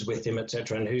who's with him,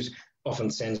 etc., and who's often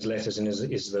sends letters and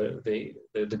is the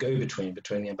go-between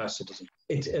between the ambassadors.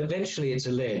 Eventually it's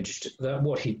alleged that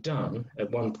what he'd done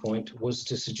at one point was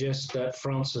to suggest that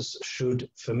Francis should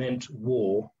foment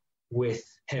war with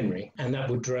Henry, and that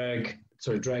would drag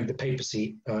the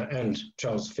papacy and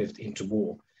Charles V into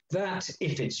war. That,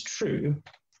 if it's true,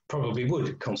 probably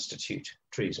would constitute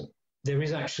treason. There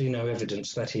is actually no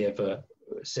evidence that he ever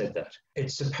said that.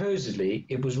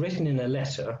 It was written in a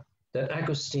letter that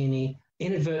Agostini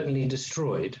inadvertently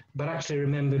destroyed, but actually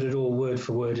remembered it all word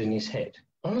for word in his head.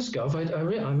 Honest Gov, I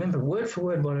remember word for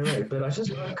word what I wrote, but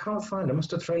I can't find it. I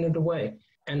must have thrown it away.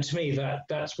 And to me,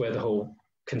 that's where the whole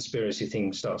conspiracy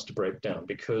thing starts to break down,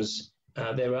 because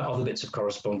there are other bits of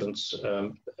correspondence,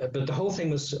 but the whole thing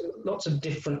was lots of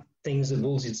different things that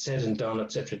Wolsey had said and done,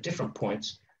 etc., different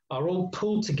points, are all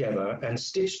pulled together and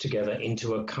stitched together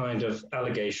into a kind of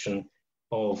allegation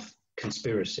of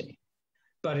conspiracy,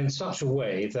 but in such a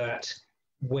way that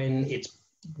when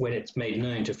it's made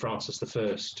known to Francis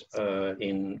I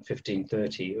in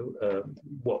 1530,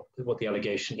 what the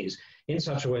allegation is, in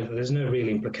such a way that there's no real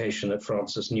implication that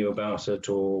Francis knew about it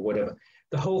or whatever.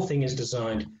 The whole thing is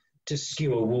designed to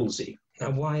skewer Wolsey.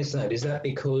 Now, why is that? Is that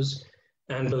because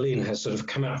Anne Boleyn has sort of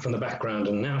come out from the background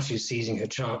and now she's seizing her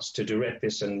chance to direct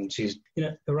this, and she's,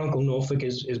 her uncle Norfolk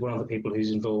is one of the people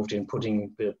who's involved in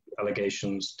putting the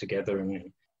allegations together.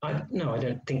 And no, I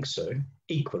don't think so.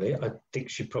 Equally, I think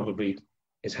she probably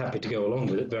is happy to go along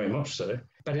with it, very much so.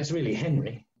 But it's really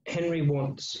Henry. Henry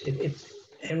wants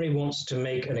to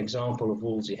make an example of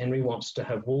Wolsey. Henry wants to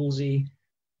have Wolsey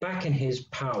back in his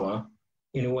power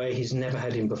in a way he's never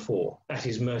had him before, at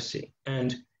his mercy,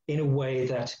 and in a way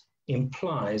that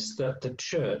implies that the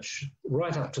church,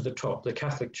 right up to the top, the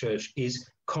Catholic Church, is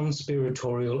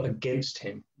conspiratorial against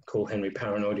him. Call Henry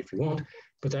paranoid if you want,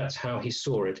 but that's how he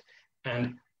saw it.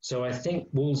 And so I think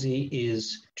Wolsey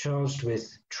is charged with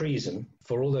treason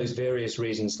for all those various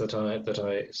reasons that I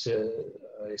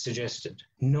suggested,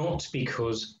 not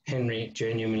because Henry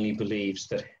genuinely believes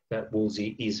that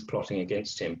Wolsey is plotting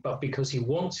against him, but because he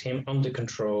wants him under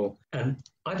control. And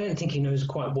I don't think he knows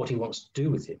quite what he wants to do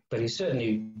with him, but he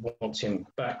certainly wants him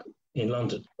back in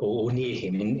London or near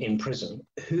him in prison.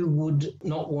 Who would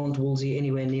not want Wolsey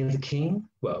anywhere near the king?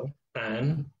 Well,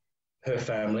 Anne, her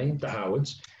family, the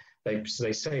Howards, they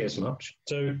say as much.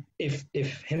 So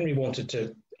if Henry wanted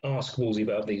to ask Wolsey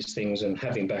about these things and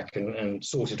have him back and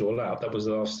sort it all out, that was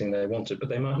the last thing they wanted. But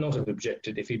they might not have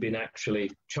objected if he'd been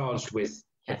actually charged with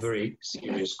a very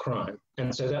serious crime.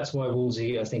 And so that's why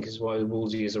Wolsey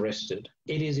is arrested.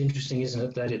 It is interesting, isn't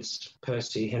it, that it's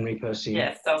Henry Percy.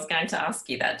 Yes, I was going to ask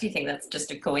you that. Do you think that's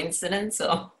just a coincidence,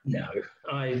 or? No,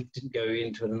 I didn't go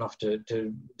into it enough to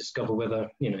discover whether,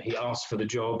 he asked for the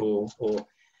job or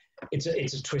it's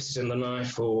a twist in the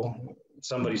knife, or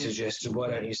somebody suggested, why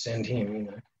don't you send him,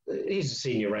 He's a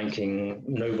senior ranking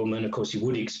nobleman. Of course, you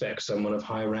would expect someone of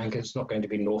high rank. It's not going to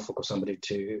be Norfolk or somebody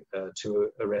to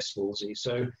arrest Wolsey.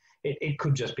 So it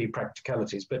could just be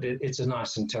practicalities, but it's a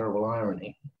nice and terrible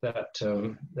irony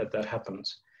that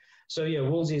happens. So yeah,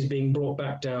 Wolsey is being brought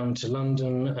back down to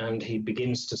London, and he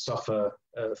begins to suffer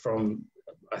from,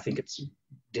 I think it's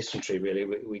dysentery, really,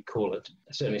 we call it.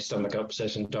 Certainly stomach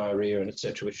upset and diarrhea and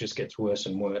etc., which just gets worse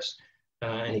and worse.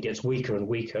 And he gets weaker and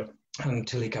weaker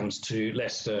until he comes to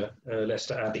Leicester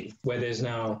Abbey, where there's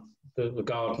now the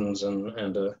gardens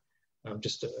and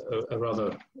just a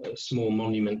rather small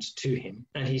monument to him.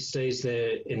 And he stays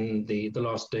there in the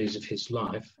last days of his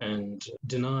life and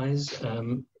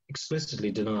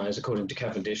explicitly denies, according to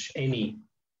Cavendish, any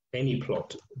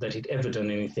plot that he'd ever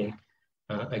done anything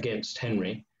against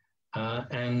Henry.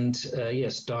 Dies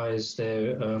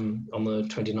there on the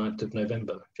 29th of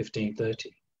November,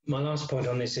 1530. My last point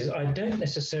on this is I don't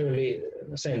necessarily,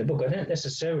 say in the book, I don't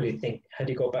necessarily think had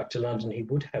he got back to London he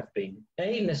would have been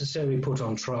A, necessarily put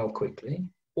on trial quickly,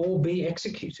 or B,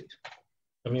 executed.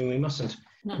 I mean, we mustn't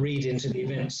read into the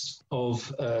events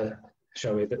of, the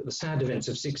sad events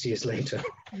of 6 years later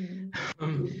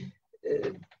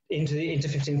into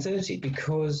 1530,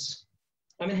 because,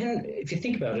 I mean, if you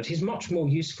think about it, he's much more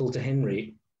useful to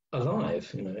Henry alive,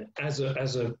 as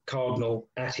a cardinal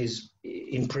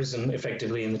in prison,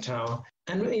 effectively in the Tower.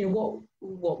 And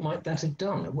what might that have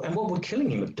done? And what would killing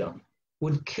him have done?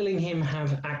 Would killing him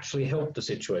have actually helped the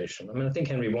situation? I mean, I think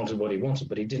Henry wanted what he wanted,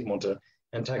 but he didn't want to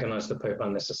antagonize the Pope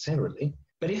unnecessarily.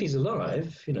 But if he's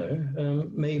alive,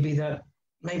 maybe that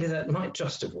might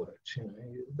just have worked.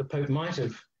 The Pope might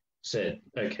have said,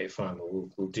 "Okay, fine,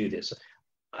 we'll do this."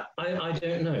 I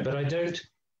don't know, but I don't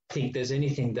think there's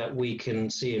anything that we can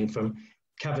see in from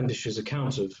Cavendish's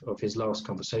account of his last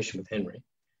conversation with Henry.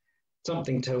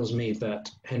 Something tells me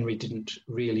that Henry didn't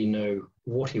really know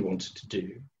what he wanted to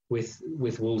do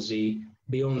with Wolsey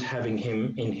beyond having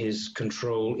him in his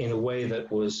control in a way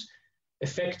that was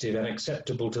effective and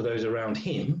acceptable to those around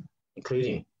him,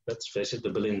 including, let's face it, the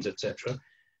Boleyns, etc.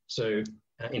 So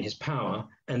in his power,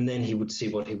 and then he would see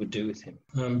what he would do with him.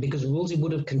 Because Wolsey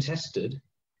would have contested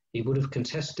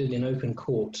in open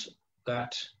court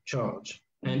that charge.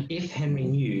 And if Henry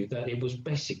knew that it was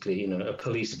basically, a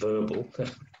police verbal,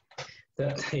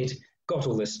 that they'd got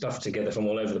all this stuff together from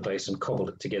all over the place and cobbled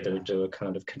it together into a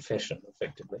kind of confession,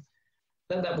 effectively,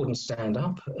 that wouldn't stand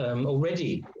up.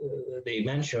 Already, the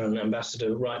Manchurian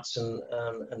ambassador writes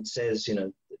and says,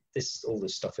 all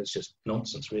this stuff is just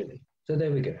nonsense, really. So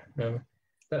there we go.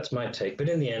 That's my take. But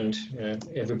in the end,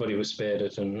 everybody was spared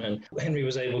it, and Henry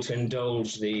was able to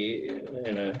indulge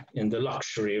in the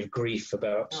luxury of grief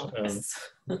about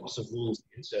loss of Wolsey,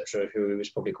 etc., who he was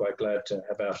probably quite glad to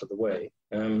have out of the way.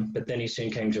 But then he soon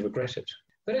came to regret it.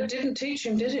 But it didn't teach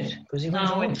him, did it? Because he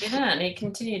went on. It didn't. He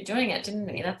continued doing it, didn't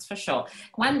he? That's for sure.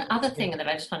 One other thing that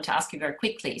I just wanted to ask you very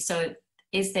quickly. So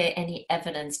is there any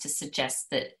evidence to suggest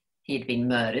that he had been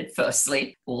murdered,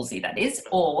 firstly, Wolsey that is,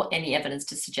 or any evidence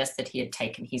to suggest that he had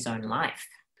taken his own life?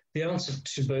 The answer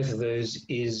to both of those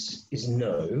is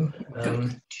no.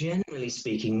 Generally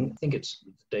speaking, I think it's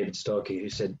David Starkey who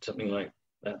said something like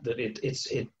that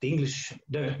the English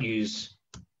don't use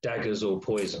daggers or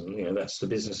poison. That's the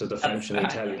business of the French and the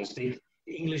Italians. The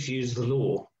English use the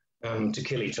law to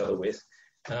kill each other with.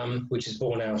 Which is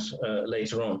borne out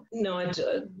later on. No,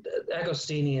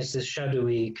 Agostini is this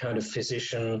shadowy kind of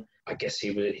physician. I guess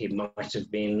he might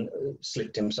have been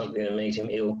slipped him something and made him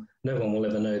ill. No one will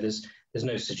ever know. There's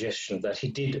no suggestion of that. He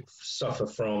did suffer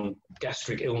from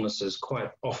gastric illnesses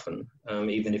quite often,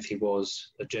 even if he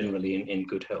was generally in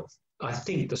good health. I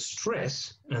think the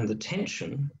stress and the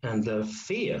tension and the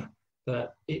fear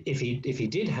that if he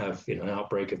did have an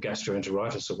outbreak of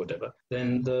gastroenteritis or whatever,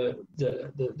 then the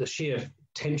sheer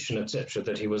tension, etc.,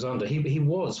 that he was under, he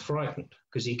was frightened,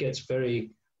 because he gets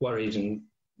very worried and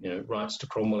writes to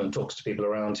Cromwell and talks to people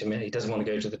around him. He doesn't want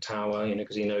to go to the Tower,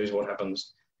 because he knows what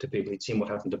happens to people. He'd seen what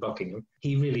happened to Buckingham.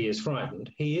 He really is frightened.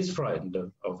 He is frightened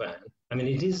of Anne. I mean,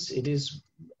 it is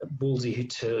Wolsey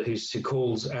who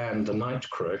calls Anne the night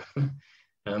crow.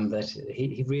 That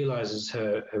he realises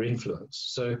her influence.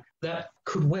 So that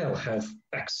could well have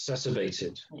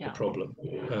exacerbated the problem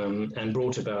and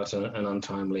brought about an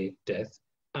untimely death.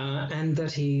 And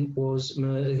that he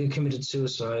committed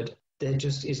suicide. There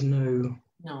just is no.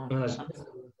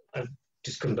 I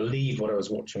just couldn't believe what I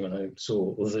was watching when I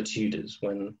saw the Tudors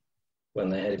when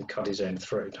they had him cut his own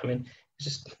throat. I mean,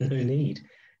 there's just no need.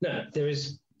 No, there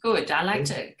is. Good. I like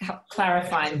to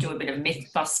clarify and do a bit of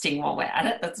myth busting while we're at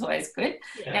it. That's always good.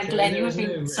 Now, Glenn, you've been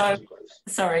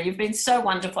you've been so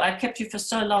wonderful. I've kept you for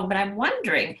so long, but I'm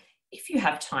wondering if you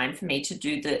have time for me to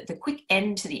do the quick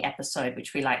end to the episode,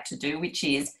 which we like to do, which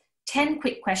is 10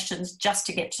 quick questions just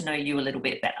to get to know you a little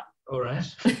bit better. All right.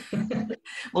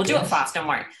 We'll do it fast, don't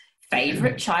worry.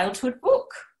 Favourite childhood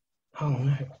book? Oh,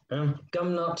 no.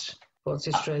 Gumnut. What's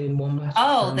the Australian one?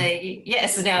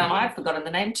 Yes, now I've forgotten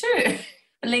the name too.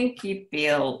 Blinky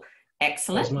Bill.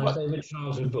 Excellent. That's my favourite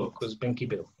childhood book, was Blinky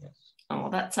Bill, yes. Oh,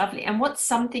 that's lovely. And what's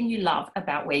something you love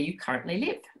about where you currently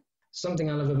live? Something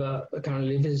I love about where I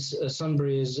currently live is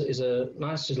Sunbury is a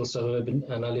nice little suburb,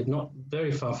 and I live not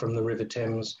very far from the River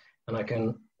Thames, and I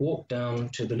can walk down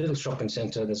to the little shopping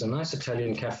centre. There's a nice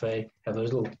Italian cafe, have a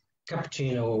little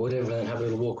cappuccino or whatever, and have a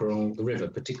little walk along the river,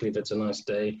 particularly if it's a nice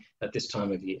day at this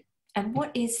time of year. And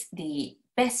what is the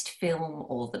best film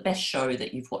or the best show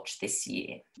that you've watched this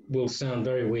year? Will sound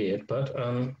very weird, but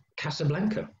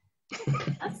Casablanca.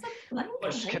 I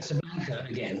watched Casablanca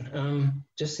again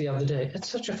just the other day. It's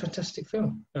such a fantastic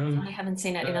film. I haven't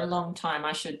seen it in a long time.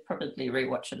 I should probably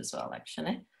rewatch it as well,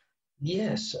 actually.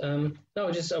 Yes. No,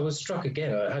 I was struck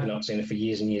again. I had not seen it for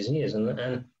years and years and years,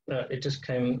 and it just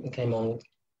came on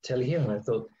telly here, and I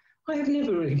thought, I have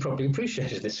never really properly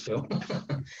appreciated this film.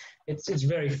 It's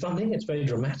very funny. It's very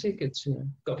dramatic. It's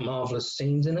got marvellous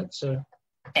scenes in it. So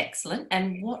excellent.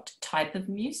 And what type of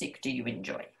music do you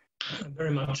enjoy? I'm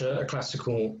very much a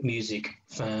classical music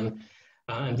fan,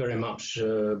 and very much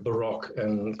Baroque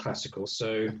and classical.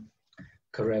 So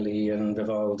Corelli and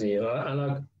Vivaldi. I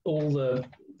like all the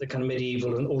kind of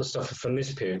medieval and all the stuff from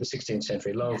this period, the 16th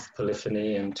century. Love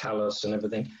Polyphony and Talus and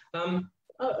everything.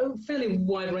 Fairly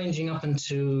wide-ranging up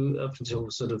until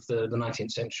sort of the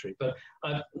 19th century. But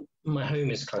my home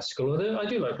is classical, although I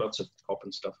do like lots of pop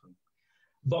and stuff. And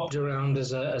bopped around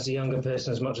as a younger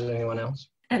person as much as anyone else.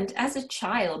 And as a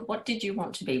child, what did you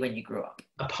want to be when you grew up?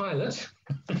 A pilot.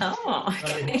 Oh,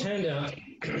 okay. It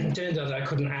turned out I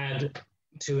couldn't add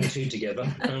 2 and 2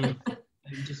 together.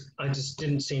 I just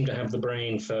didn't seem to have the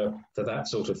brain for that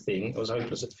sort of thing. I was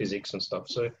hopeless at physics and stuff.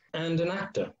 And an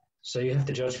actor. So you have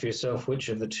to judge for yourself which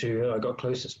of the two I got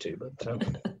closest to. But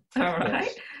all right.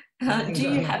 Yes. Do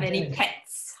you have any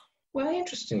pets? Well,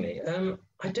 interestingly,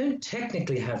 I don't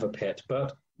technically have a pet,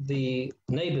 but the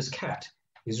neighbour's cat,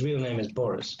 his real name is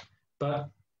Boris, but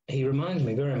he reminds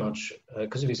me very much,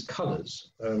 because of his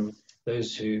colours,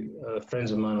 those who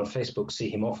friends of mine on Facebook see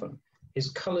him often,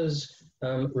 his colours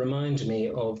remind me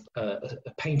of a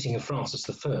painting of Francis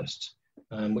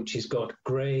I, which he's got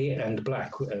grey and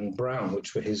black and brown,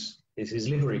 which were his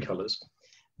livery colours,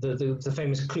 the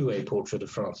famous Clouet portrait of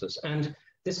Francis. And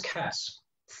this cat's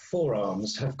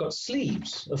forearms have got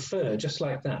sleeves of fur, just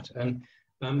like that.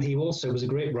 And he also was a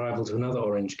great rival to another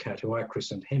orange cat who I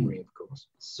christened Henry, of course,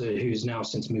 so who's now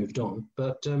since moved on.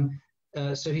 But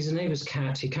so he's a neighbour's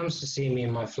cat. He comes to see me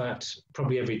in my flat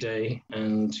probably every day.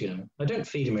 And, I don't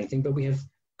feed him anything, but we have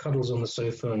cuddles on the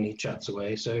sofa and he chats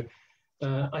away. So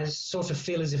I sort of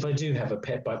feel as if I do have a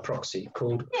pet by proxy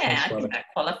called Yeah, Francois. I think that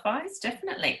qualifies,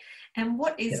 definitely. And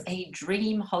what is a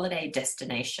dream holiday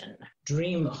destination?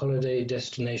 Dream holiday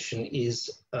destination is,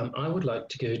 I would like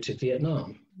to go to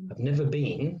Vietnam. I've never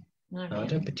been. I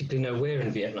don't particularly know where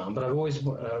in Vietnam, but I've always,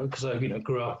 because I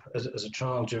grew up as a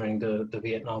child during the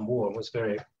Vietnam War and was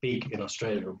very big in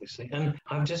Australia, obviously. And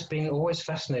I've just been always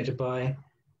fascinated by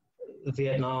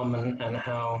Vietnam and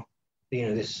how,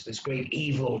 this great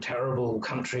evil, terrible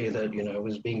country that,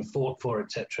 was being fought for,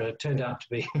 etc., turned out to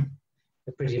be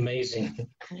a pretty amazing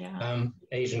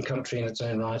Asian country in its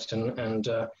own right. And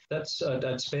that's,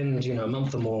 I'd spend, a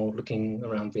month or more looking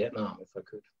around Vietnam if I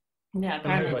could. Yeah,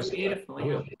 apparently it's beautiful.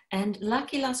 Yeah. And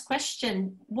lucky last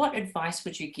question, what advice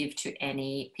would you give to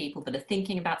any people that are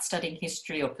thinking about studying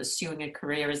history or pursuing a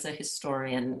career as a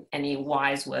historian? Any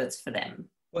wise words for them?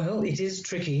 Well, it is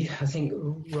tricky. I think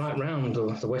right round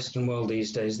the Western world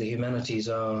these days, the humanities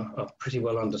are pretty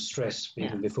well under stress,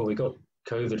 even before we got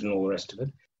COVID and all the rest of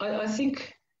it. I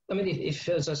think, if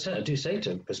as I do say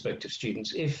to prospective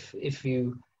students, if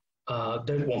you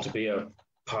don't want to be a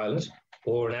pilot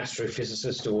or an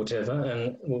astrophysicist or whatever,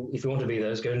 and if you want to be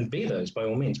those, go and be those by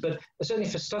all means. But certainly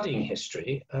for studying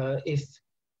history,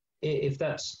 if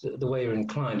that's the way you're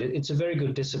inclined, it's a very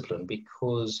good discipline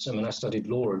because, I studied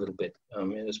law a little bit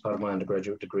as part of my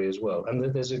undergraduate degree as well. And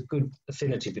there's a good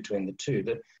affinity between the two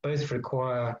that both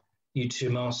require you to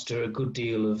master a good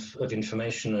deal of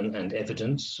information and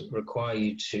evidence, require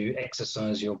you to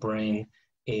exercise your brain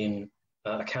in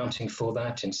accounting for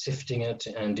that, in sifting it,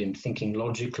 and in thinking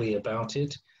logically about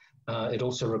it. It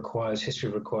also history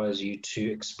requires you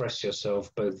to express yourself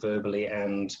both verbally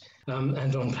and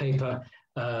on paper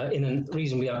in a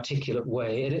reasonably articulate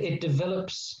way. It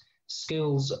develops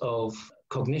skills of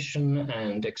cognition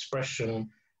and expression,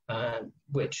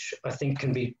 which I think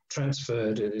can be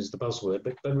transferred, is the buzzword,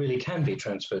 but really can be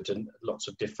transferred to lots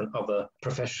of different other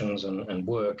professions and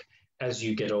work as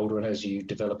you get older and as you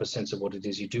develop a sense of what it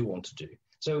is you do want to do.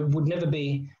 So it would never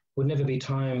be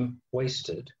time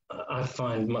wasted. I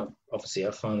find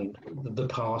the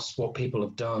past, what people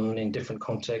have done in different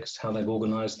contexts, how they've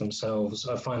organized themselves,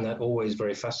 I find that always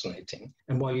very fascinating.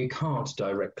 And while you can't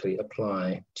directly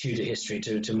apply Tudor history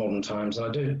to modern times, and I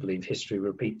don't believe history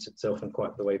repeats itself in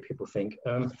quite the way people think,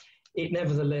 it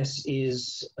nevertheless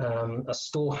is a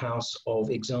storehouse of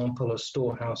example, a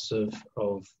storehouse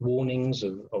of warnings,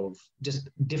 of just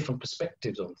different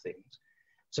perspectives on things.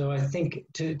 So I think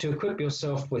to equip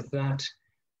yourself with that,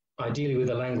 ideally with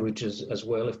a language as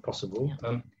well, if possible,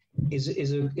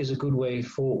 is a good way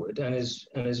forward and is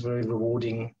very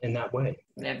rewarding in that way.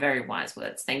 They're very wise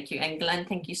words. Thank you. And Glenn,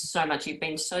 thank you so much. You've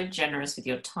been so generous with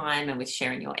your time and with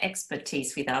sharing your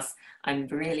expertise with us. I'm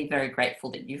really very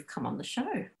grateful that you've come on the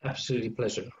show. Absolutely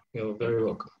pleasure. You're very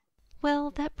welcome.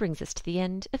 Well, that brings us to the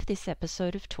end of this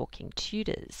episode of Talking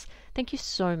Tudors. Thank you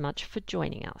so much for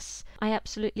joining us. I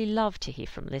absolutely love to hear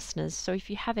from listeners, so if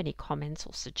you have any comments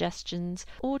or suggestions,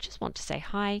 or just want to say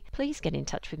hi, please get in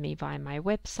touch with me via my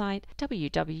website,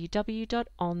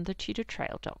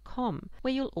 www.onthetudortrail.com,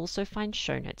 where you'll also find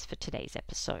show notes for today's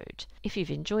episode. If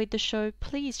you've enjoyed the show,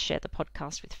 please share the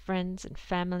podcast with friends and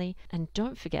family, and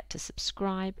don't forget to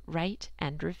subscribe, rate,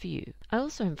 and review. I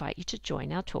also invite you to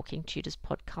join our Talking Tudors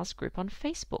podcast group on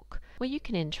Facebook, where you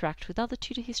can interact with other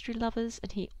Tudor history lovers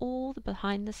and hear all the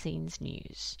behind-the-scenes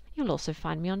news. You'll also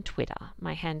find me on Twitter.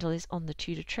 My handle is On the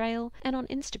Tudor Trail, and on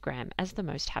Instagram as The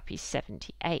Most Happy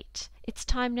 78. It's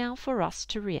time now for us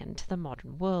to re-enter the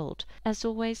modern world. As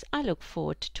always, I look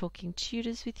forward to talking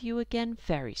Tudors with you again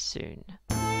very soon.